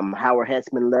when Howard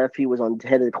Hessman left, he was on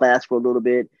Head of the Class for a little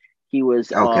bit.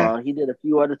 Okay. He did a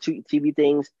few other TV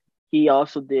things. He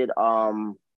also did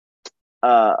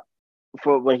uh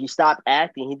for when he stopped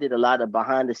acting, he did a lot of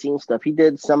behind the scenes stuff. He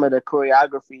did some of the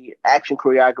action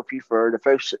choreography for the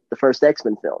first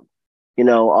X-Men film. You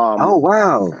know, Oh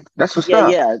wow. That's what's yeah,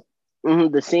 up. yeah.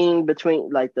 The scene between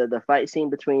the fight scene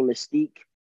between Mystique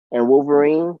and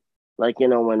Wolverine, when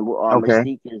Okay.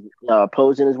 Mystique is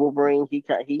posing as Wolverine,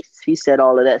 he set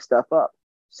all of that stuff up.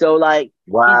 So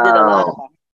he did a lot of Wow.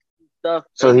 stuff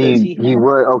So because he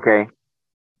would okay.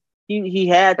 he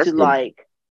had to That's good.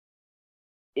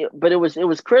 but it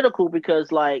was critical because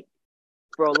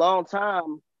for a long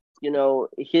time,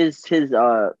 his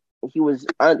he was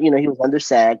under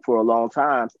SAG for a long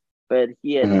time, but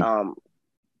Mhm.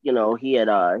 he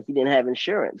didn't have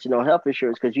insurance, health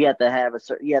insurance, because you have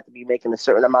to be making a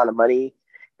certain amount of money,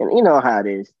 and you know how it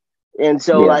is. And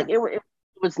so Yeah. it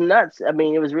was nuts. I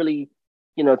mean, it was really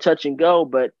touch and go,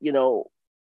 but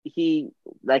he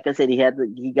like I said, he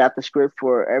got the script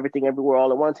for Everything Everywhere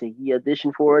All at Once, and he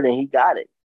auditioned for it and he got it.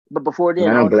 But before then,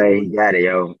 Man, I'm also glad there he was got it,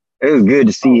 yo. It was good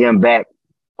to see oh him back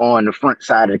on the front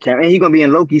side of the camera. And he's gonna be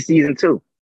in Loki season 2.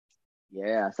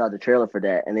 yeah, I saw the trailer for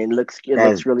that, and it That's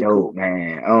looks really dope, cool.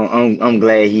 man. I'm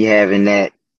glad he having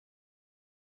that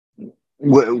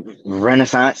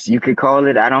renaissance, you could call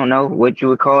it. I don't know what you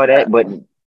would call Yeah, that, but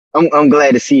I'm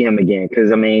glad to see him again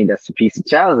because I mean that's a piece of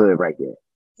childhood right there.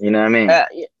 You know what I mean?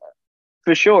 yeah,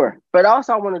 for sure. But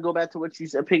also, I want to go back to what you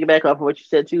said, piggyback off of what you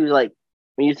said too. Like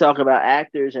when you talk about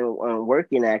actors and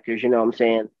working actors, you know what I'm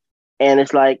saying? And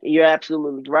it's like you're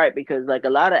absolutely right because like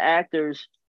a lot of actors,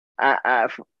 I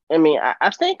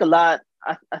think a lot.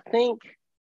 I think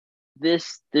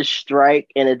this strike,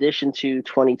 in addition to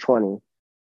 2020,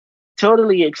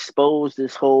 totally exposed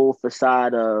this whole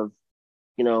facade of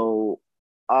you know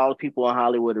all the people in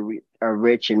Hollywood are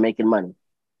rich and making money.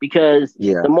 Because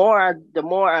Yeah. the more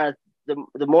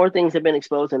things have been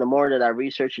exposed, and the more that I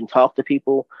research and talk to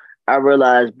people, I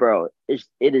realize, bro,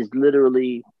 it is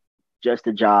literally just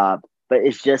a job, but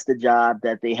it's just a job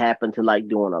that they happen to like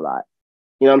doing a lot.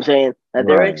 You know what I'm saying? Now,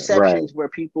 there are Right. Right. exceptions where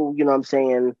people, you know what I'm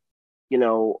saying,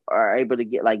 are able to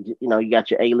get like, you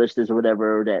got your A-listers or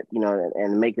whatever that,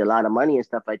 and make a lot of money and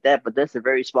stuff like that. But that's a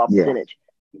very small Yeah. percentage.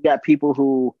 You got people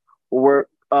who work.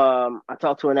 I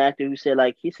talked to an actor who said,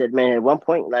 like, he said, man, at one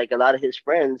point, like a lot of his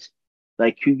friends,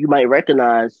 like who you might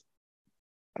recognize,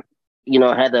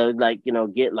 had to like,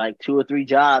 get like two or three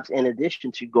jobs in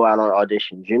addition to go out on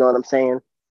auditions. You know what I'm saying?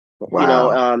 You know,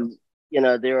 Wow. um,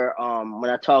 there when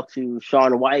I talked to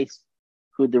Sean Weiss,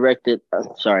 who directed,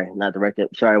 sorry, not directed,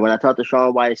 sorry, when I talked to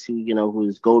Sean Weiss,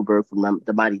 who's Goldberg from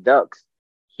the Mighty Ducks,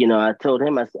 I told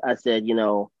him, I said,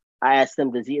 I asked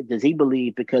him, does he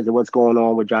believe because of what's going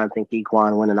on with Jonathan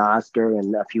Keyquan winning an Oscar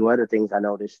and a few other things I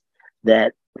noticed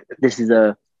that this is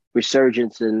a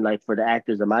resurgence in like for the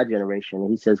actors of my generation.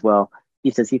 And he says, well,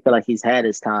 he felt like he's had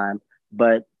his time,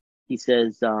 but he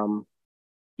says, I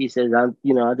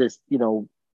just,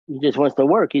 he just wants to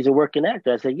work. He's a working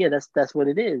actor. I said, yeah, that's what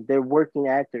it is. They're working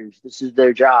actors. This is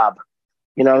their job.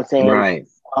 You know what I'm saying? Right.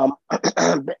 Um,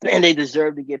 and they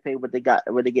deserve to get paid what they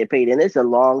get paid. And it's a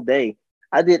long day.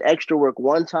 I did extra work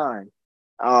one time.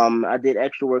 I did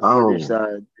extra work for Oh.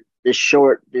 this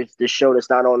show that's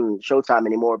not on Showtime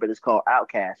anymore, but it's called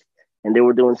Outcast. And they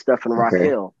were doing stuff in Rock Okay.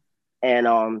 Hill. And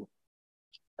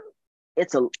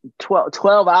it's a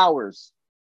 12 hours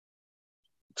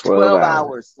 12 12 hours.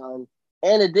 hours, son.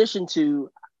 In addition to,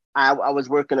 I was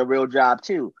working a real job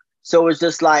too. So it's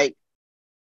just like,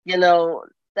 you know,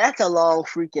 that's a long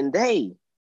freaking day.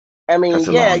 I That's mean,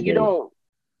 a yeah, long day.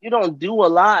 you don't do a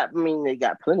lot. I mean, they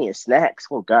got plenty of snacks.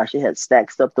 Oh gosh, they had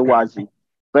snacks up the wazoo.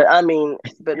 But I mean,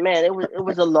 but man, it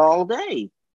was a long day.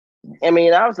 I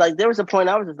mean, I was like, there was a point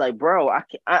I was just like, bro, I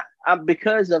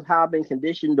because of how I've been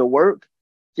conditioned to work,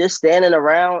 just standing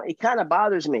around, it kind of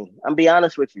bothers me. I'm be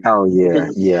honest with you, Oh because yeah.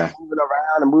 it's Yeah. moving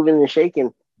around and moving and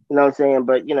shaking. You know what I'm saying?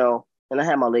 But and I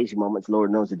have my lazy moments,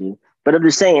 Lord knows I do. But I'm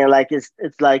just saying, like it's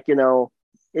like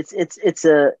it's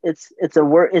a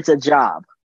work, it's a job,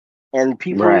 and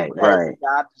people Right. as a Right.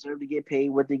 job deserve to get paid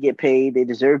what they get paid. They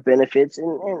deserve benefits,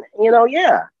 and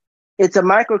yeah, it's a And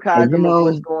microcosm of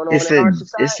what's going on it's in our a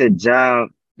society. job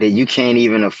that you can't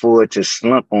even afford to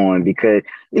slump on because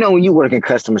when you work in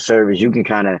customer service, you can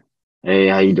kind of, hey,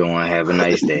 how you doing? Have a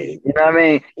nice day. You know what I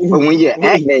mean? But when you're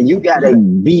acting, you gotta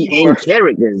be You in work.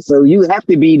 character. So you have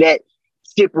to be that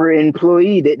skipper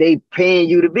employee that they paying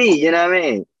you to be. You know what I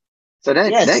mean? So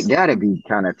that Yes. gotta be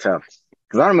kind of tough.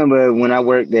 Cause I remember when I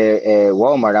worked there at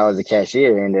Walmart, I was a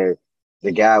cashier, and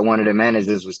the guy, one of the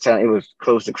managers, was telling. It was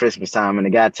close to Christmas time, and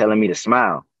the guy telling me to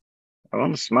smile. Oh,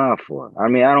 I'm a smile for. I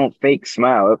mean, I don't fake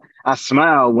smile. I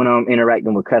smile when I'm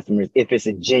interacting with customers if it's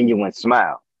a genuine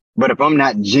smile. But if I'm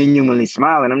not genuinely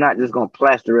smiling, I'm not just gonna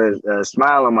plaster a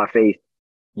smile on my face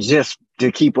just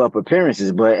to keep up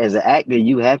appearances. But as an actor,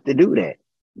 you have to do that,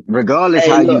 regardless Hey,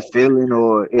 how you look, feeling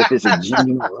or if it's a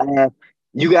genuine laugh.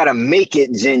 You gotta make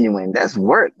it genuine. That's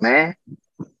work, man.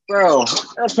 bro.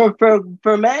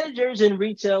 For managers in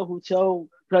retail who tell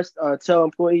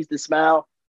employees to smile,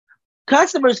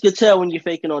 customers can tell when you're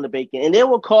faking on the bacon, and they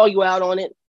will call you out on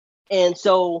it. And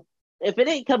so, if it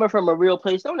ain't coming from a real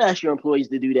place, don't ask your employees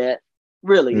to do that.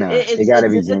 Really, No, it gotta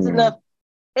be it's enough. genuine.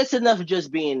 It's enough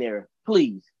just being there,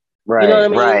 please. You know what Right, I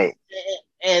mean? right.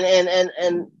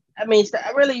 And I mean,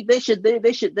 really, they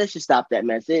should stop that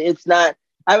mess. It's not.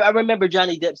 I remember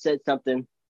Johnny Depp said something.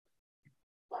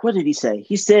 What did he say?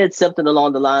 He said something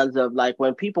along the lines of like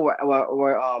when people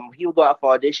he would go out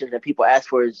for auditions and people ask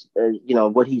for his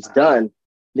what he's done.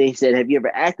 They said, "Have you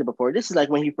ever acted before?" This is like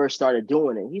when he first started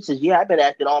doing it. He says, "Yeah, I've been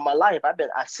acting all my life. I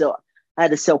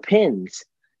had to sell pens."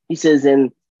 He says,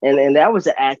 and that was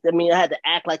an act. I mean, I had to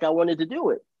act like I wanted to do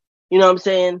it. You know what I'm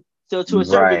saying? So to a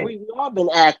certain Right. degree, we all been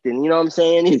acting. You know what I'm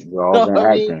saying? You We all know been what I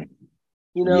mean? acting.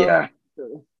 You know. Yeah,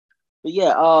 But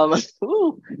yeah.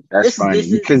 Ooh, that's funny this is.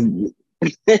 because,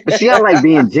 but see, I like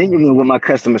being genuine with my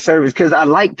customer service because I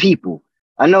like people.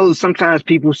 I know sometimes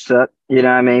people suck, you know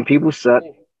what I mean? People suck,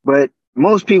 but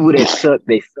most people that suck,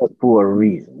 they suck for a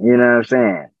reason, you know what I'm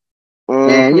saying?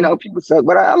 And, Mm-hmm. people suck,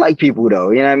 but I like people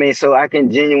though, you know what I mean? So I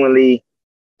can genuinely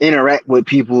interact with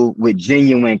people with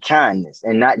genuine kindness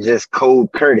and not just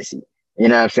cold courtesy. You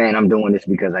know what I'm saying? I'm doing this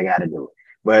because I gotta do it.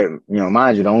 But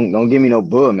mind you, don't give me no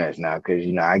bull mess now, because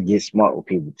I get smart with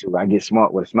people too. I get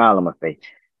smart with a smile on my face.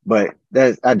 But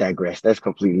I digress. That's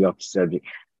completely off the subject.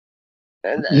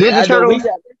 And Ninja I know we Turtles.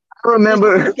 got I this is the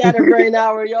remember scatterbrain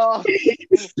hour, y'all.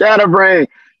 Scatterbrained.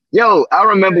 Yo, I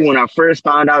remember when I first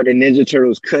found out that Ninja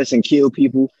Turtles cuss and kill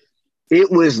people. It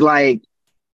was like,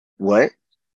 what?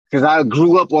 Because I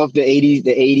grew up off the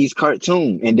 '80s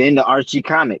cartoon and then the Archie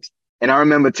comics. And I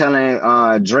remember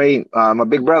telling Dre, my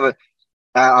big brother,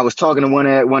 I was talking to one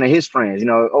of his friends,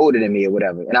 older than me or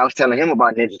whatever, and I was telling him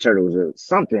about Ninja Turtles or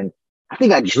something. I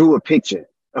think I drew a picture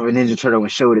of a Ninja Turtle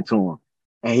and showed it to him,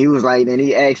 and he was like, then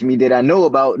he asked me, did I know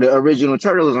about the original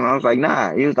Turtles? And I was like,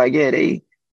 nah. He was like, yeah, they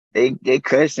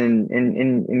cuss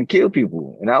and kill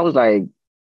people, and I was like,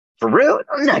 for real?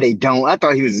 No, they don't. I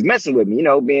thought he was just messing with me,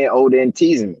 being older and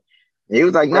teasing me. And he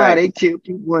was like, nah, Right. they kill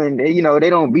people, and they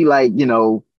don't be like,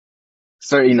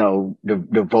 so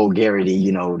the vulgarity,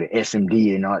 the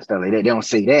SMD and all that stuff like that. They don't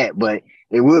say that, but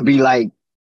it would be like,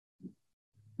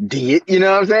 did you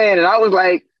know what I'm saying? And I was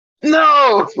like,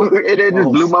 no, and it just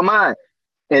Oh, blew my mind.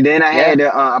 And then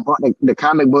yeah. I bought the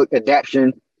comic book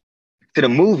adaptation to the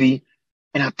movie,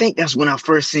 and I think that's when I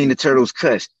first seen the Turtles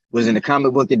cuss, was in the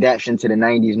comic book adaptation to the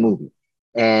 '90s movie.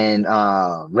 And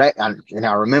I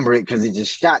remember it because it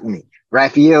just shocked me.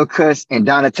 Raphael cuss and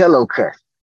Donatello cuss,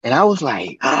 and I was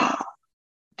like, oh,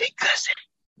 they cussing.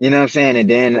 You know what I'm saying?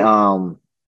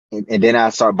 And then I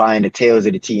start buying the Tales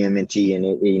of the TMNT, and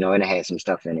it had some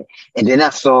stuff in it. And then I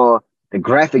saw the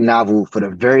graphic novel for the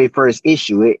very first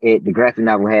issue. The graphic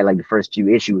novel had like the first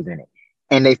few issues in it,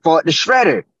 and they fought the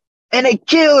Shredder, and they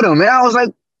killed him. And I was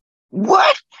like,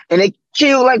 what? And they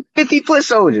killed like 50 foot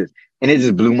soldiers, and it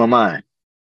just blew my mind.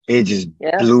 It just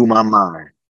Yeah. blew my mind.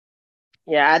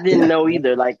 Yeah, I didn't know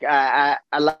either. Like a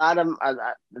lot of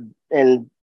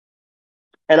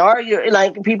and argue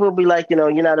like people be like,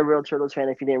 you're not a real Turtles fan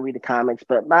if you didn't read the comics.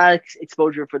 But my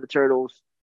exposure for the Turtles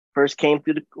first came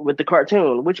with the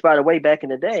cartoon, which, by the way, back in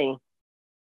the day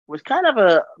was kind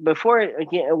of before it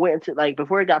went into like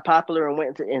before it got popular and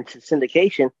went into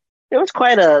syndication. It was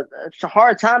it's a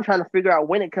hard time trying to figure out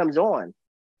when it comes on.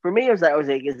 For me, it was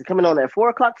like, is it coming on at 4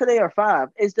 o'clock today or 5?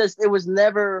 It's just it was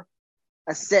never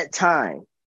a set time,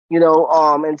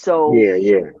 and so Yeah,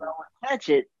 yeah.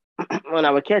 when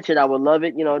I would catch it, I would love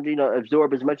it,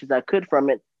 absorb as much as I could from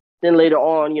it. Then later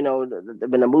on,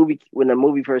 when the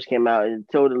movie first came out, it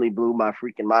totally blew my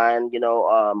freaking mind,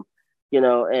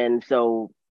 and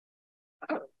so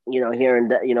hearing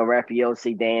that, Raphael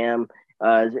say damn,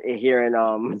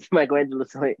 hearing Michelangelo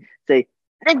say,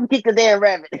 I can kick the damn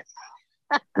rabbit.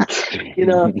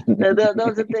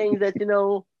 Those are things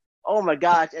that, oh my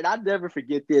gosh. And I'll never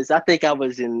forget this. I think I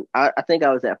was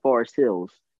at Forest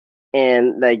Hills.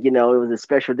 And like, it was a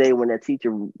special day when that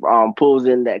teacher pulls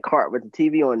in that cart with the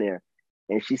TV on there.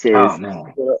 And she Oh says,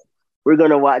 man. we're going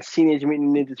to watch Teenage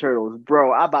Mutant Ninja Turtles.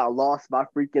 Bro, I about lost my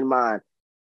freaking mind.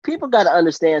 People got to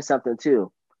understand something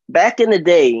too. Back in the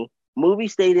day, movie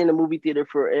stayed in the movie theater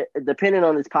for, depending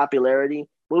on its popularity,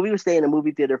 movie would stay in the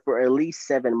movie theater for at least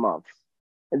 7 months.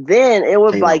 And then it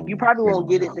was like, you probably won't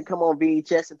get it to come on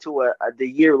VHS until the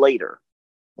year later.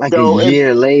 Like a So,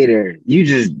 year later, they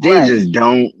right, just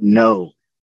don't know.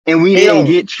 And we they didn't don't.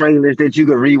 get trailers that you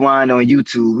could rewind on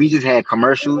YouTube. We just had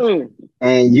commercials, Mm-mm.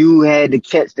 and you had to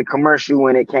catch the commercial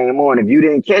when it came on. If you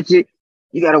didn't catch it,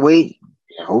 you gotta wait.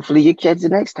 Hopefully you catch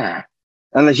it next time.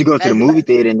 Unless you go to the As movie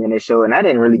theater and then they show it. And I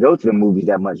didn't really go to the movies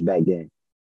that much back then.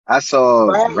 I saw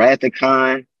right. Wrath of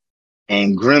Khan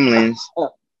and Gremlins.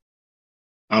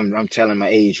 I'm telling my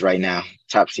age right now.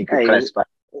 Top secret Hey. classified.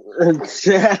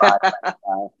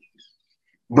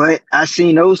 But I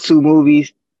seen those two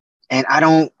movies, and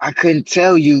I couldn't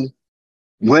tell you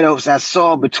what else I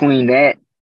saw between that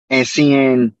and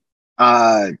seeing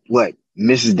what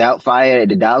Mrs. Doubtfire at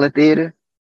the Dollar Theater.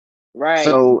 Right.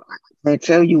 So I can't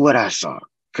tell you what I saw,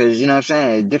 because you know what I'm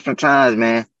saying. Different times,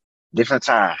 man. Different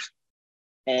times.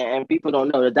 And people don't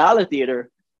know the Dollar Theater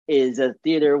is a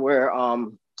theater where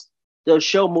they'll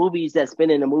show movies that's been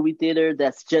in a movie theater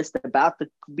that's just about to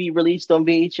be released on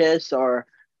VHS or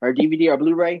DVD or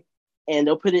Blu-ray, and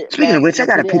they'll put it Speaking of back. which, I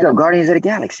They'll gotta put it pick at up a. Guardians of the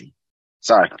Galaxy.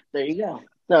 Sorry, There you go.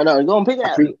 No, go and pick it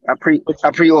up. I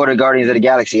pre-ordered Guardians of the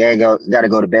Galaxy. Gotta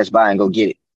go to Best Buy and go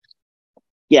get it.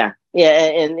 Yeah,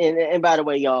 and by the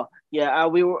way, y'all, yeah,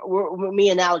 me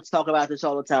and Alex talk about this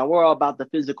all the time. We're all about the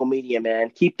physical media,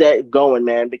 man. Keep that going,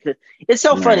 man, because it's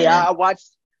so funny. Man, I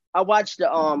watched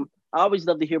the I always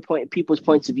love to hear people's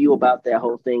points of view about that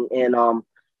whole thing. And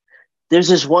there's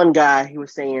this one guy, he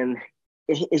was saying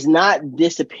it's not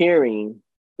disappearing,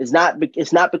 it's not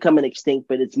becoming extinct,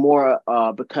 but it's more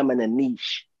becoming a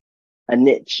niche. a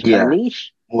niche, a Yeah.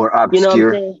 niche. Or You know what I'm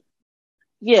obscure. saying?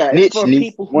 Yeah, it's Niche, for niche,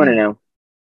 people one of who them.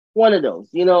 one of those,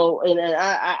 and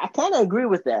I kind of agree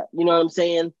with that. You know what I'm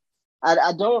saying?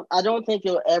 I don't think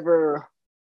it'll ever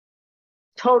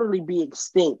totally be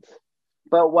extinct.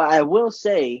 But what I will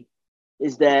say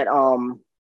is that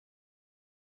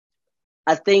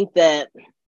I think that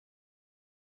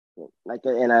like,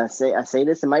 and I say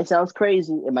this, it might sound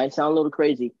crazy, it might sound a little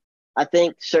crazy. I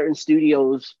think certain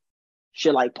studios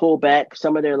should like pull back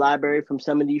some of their library from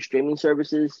some of these streaming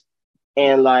services,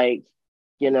 and like,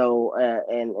 and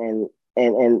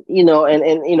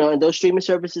those streaming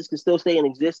services can still stay in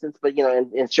existence, but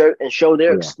and show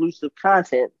their Yeah. exclusive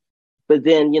content. But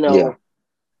then Yeah.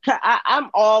 I'm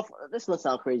off. This gonna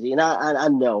sound crazy, and I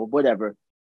know whatever.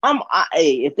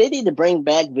 Hey, if they need to bring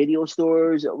back video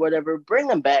stores or whatever, bring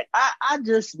them back. I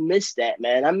just miss that,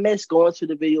 man. I miss going to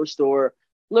the video store,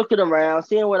 looking around,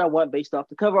 seeing what I want based off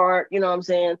the cover art. You know what I'm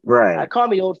saying? I Right. call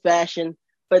me old fashioned,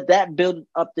 but that built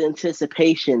up the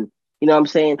anticipation. You know what I'm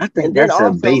saying? I think And then that's a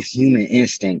also, base human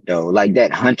instinct though. Like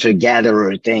that hunter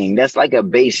gatherer thing. That's like a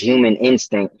base human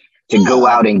instinct to go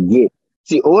yeah, out and get.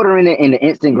 See, ordering it in the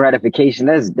instant gratification,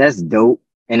 that's dope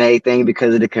and everything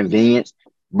because of the convenience.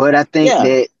 But I think yeah,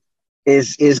 that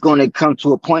is going to come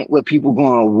to a point where people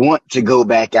going to want to go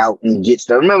back out and get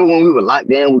stuff. Remember when we were locked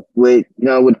down with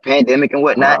with the pandemic and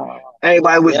whatnot?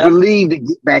 Everybody was yep, relieved to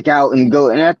get back out and go.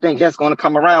 And I think that's going to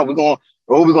come around. We're going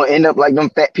to end up like them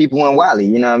fat people in Wally.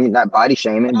 You know what I mean? Not body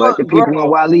shaming, but the people in bro.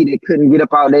 Wally that couldn't get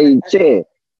up out their chair.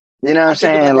 You know what I'm I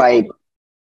think about saying? that. Like,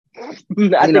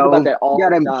 I think about that you all got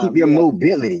the to keep time. your Yeah.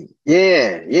 mobility.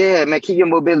 Yeah. Yeah, man. Keep your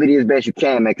mobility as best you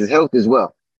can, man, because health is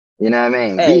wealth. You know what I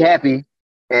mean? Be Hey, happy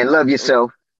and love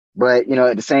yourself. But,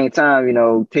 at the same time,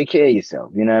 take care of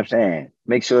yourself. You know what I'm saying?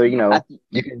 Make sure, I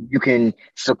you can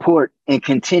support and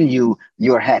continue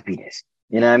your happiness.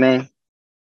 You know what I mean?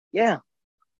 yeah.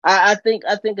 I think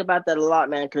about that a lot,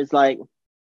 man. Because like,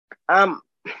 I'm.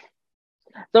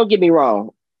 Don't get me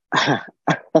wrong.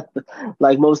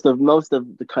 Like most of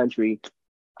the country,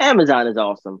 Amazon is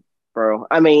awesome, bro.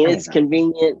 I mean, it's Amazon.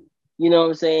 convenient. You know what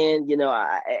I'm saying?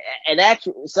 And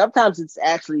actually, sometimes it's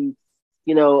actually,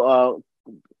 you know,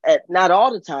 not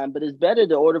all the time, but it's better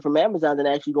to order from Amazon than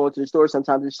actually going to the store.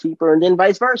 Sometimes it's cheaper, and then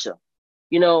vice versa.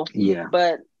 You know, Yeah.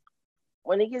 but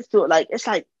when it gets to it, like, it's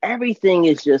like everything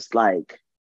is just like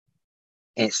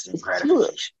Instant it's too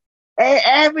gratification.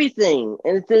 everything,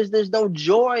 and there's no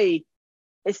joy.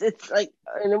 It's like,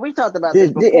 and we talked about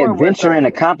this The before, where it's adventure like, and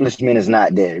accomplishment is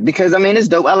not there because I mean it's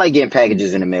dope. I like getting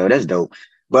packages in the mail. That's dope.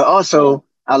 But yeah, also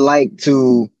I like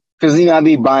to because I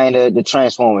be buying the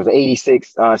Transformers, the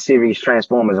 86 series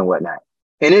Transformers and whatnot.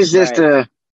 And it's just right,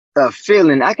 a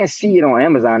feeling. I can see it on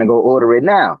Amazon and go order it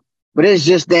now. But it's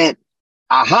just that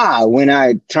aha when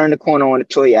I turn the corner on the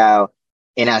toy aisle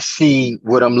and I see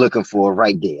what I'm looking for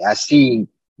right there. I see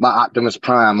my Optimus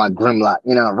Prime, my Grimlock,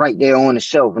 right there on the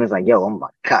shelf, and it's like, yo, I'm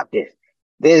gonna cop this.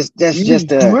 That's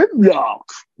just a gridlock.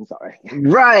 I'm sorry.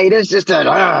 right. That's just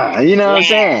a you know what I'm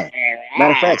saying.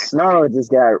 Matter of fact, Snarl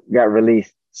just got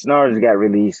released. Snarl just got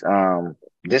released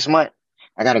this month.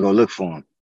 I gotta go look for him.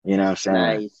 You know what I'm saying.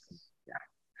 Nice.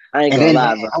 I ain't And gonna then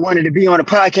lie, man, bro. I wanted to be on the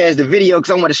podcast, the video,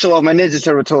 because I want to show off my Ninja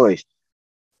Turtle toys.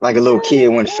 Like a little kid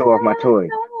want to show off my toys.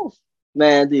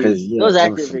 Man, dude, Because yeah, those it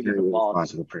was action some figures very are boss.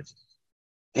 responsible purchases.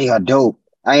 They are dope.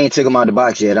 I ain't took them out the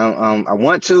box yet. I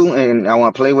want to, and I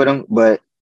want to play with them, but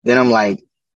then I'm like,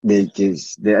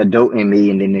 the adult in me,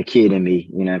 and then the kid in me.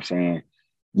 You know what I'm saying?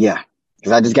 Yeah,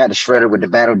 because I just got the shredder with the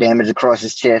battle damage across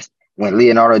his chest when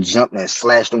Leonardo jumped and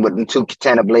slashed him with them two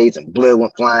katana blades, and blood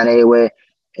went flying everywhere.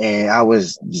 And I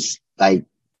was just like,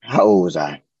 how old was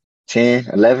I? 10,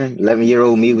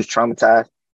 11-year-old me was traumatized.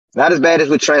 Not as bad as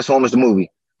with Transformers the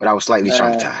movie, but I was slightly Uh,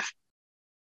 traumatized.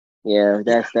 yeah,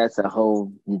 Yeah. that's a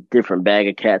whole different bag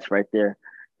of cats right there.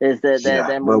 Is that Yeah,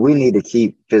 that but we movie? need to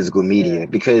keep physical Yeah. media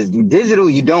because digital,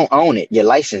 you don't own it. You're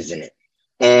licensing it.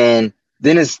 And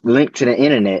then it's linked to the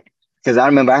internet. Because I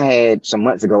remember I had some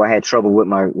months ago, I had trouble with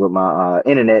my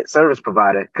internet service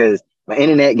provider because my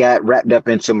internet got wrapped up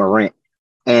into my rent.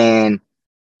 And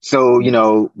so,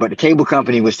 but the cable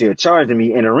company was still charging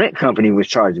me and the rent company was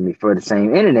charging me for the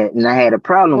same internet. And I had a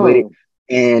problem with it. Hmm.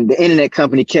 And the internet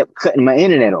company kept cutting my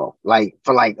internet off. Like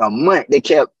for like a month,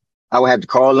 I would have to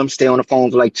call them, stay on the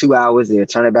phone for like 2 hours. They'll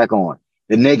turn it back on.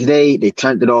 The next day, they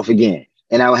turned it off again.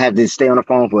 And I would have to stay on the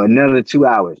phone for another 2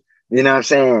 hours. You know what I'm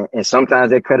saying? And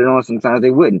sometimes they cut it on, sometimes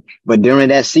they wouldn't. But during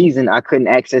that season, I couldn't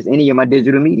access any of my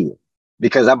digital media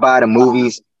because I buy the Wow.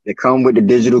 movies that come with the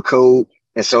digital code.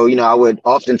 And so, I would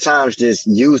oftentimes just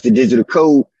use the digital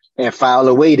code and file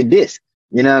away the disc.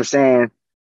 You know what I'm saying?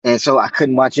 And so I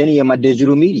couldn't watch any of my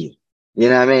digital media. You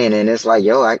know what I mean? And it's like,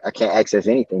 yo, I can't access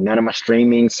anything. None of my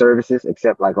streaming services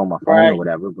except like on my phone or Right.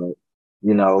 whatever. But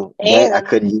you know, that I And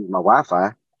couldn't use my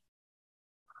Wi-Fi.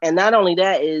 not only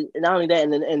that is not only that,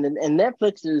 and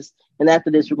Netflix is, and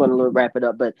after this we're going to wrap it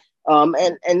up. But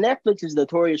and Netflix is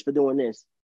notorious for doing this.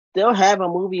 They'll have a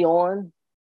movie on,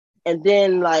 and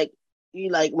then like you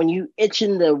like when you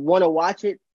itching to want to watch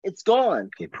it, it's gone.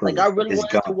 Get Like I pulled. really It's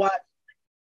wanted to gone. watch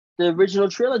the original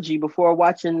trilogy before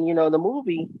watching, the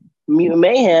movie Mutant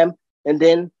Mayhem, and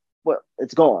then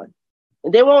it's gone.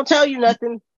 And they won't tell you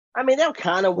nothing. I mean, they'll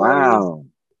kind of warn you, you know Wow.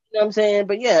 what I'm saying?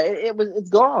 But yeah, it's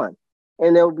gone,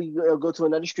 and it'll go to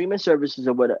another streaming services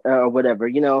or whatever,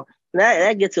 And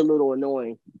that gets a little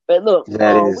annoying. But look,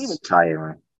 That is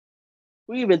tiring.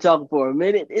 we've been talking for a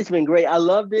minute. It's been great. I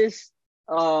love this.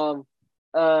 Um,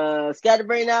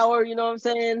 Scatterbrain Hour, you know what I'm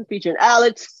saying? Featuring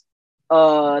Alex.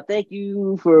 Thank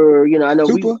you for, I know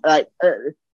we Super. like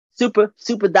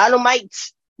super dynamite.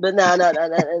 But no,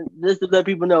 just to let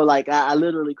people know, like I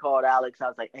literally called Alex. I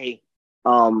was like, "Hey,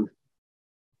 um,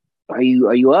 are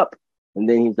you up?" And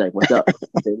then he's like, "What's up?"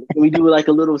 I said, "Can we do like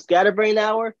a little Scatterbrain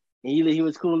hour?" And he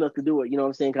was cool enough to do it. You know what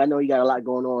I'm saying? 'Cause I know you got a lot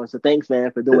going on. So thanks,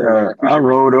 man, for doing it, man. I I appreciate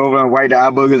rolled over and wiped the eye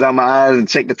boogers out my eyes and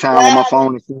checked the time on my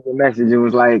phone and seen the message. It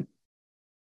was like,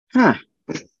 huh,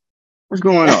 what's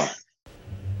going on?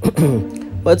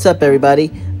 What's up, everybody?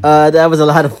 That was a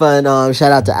lot of fun.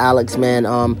 Shout out to Alex, man.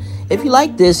 If you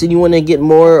like this and you want to get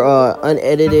more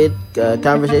unedited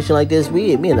conversation like this,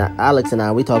 me and Alex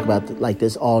and we talk about like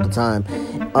this all the time.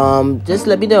 Just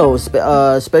let me know.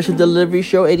 Special Delivery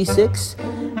Show 86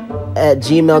 at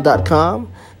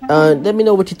gmail.com. Let me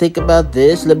know what you think about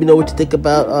this. Let me know what you think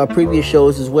about previous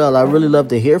shows as well. I really love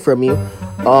to hear from you.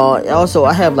 Also,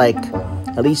 I have like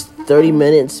at least 30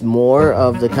 minutes more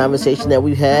of the conversation that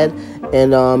we've had.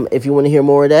 And if you want to hear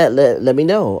more of that, let me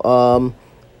know.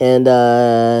 And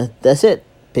that's it.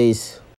 Peace.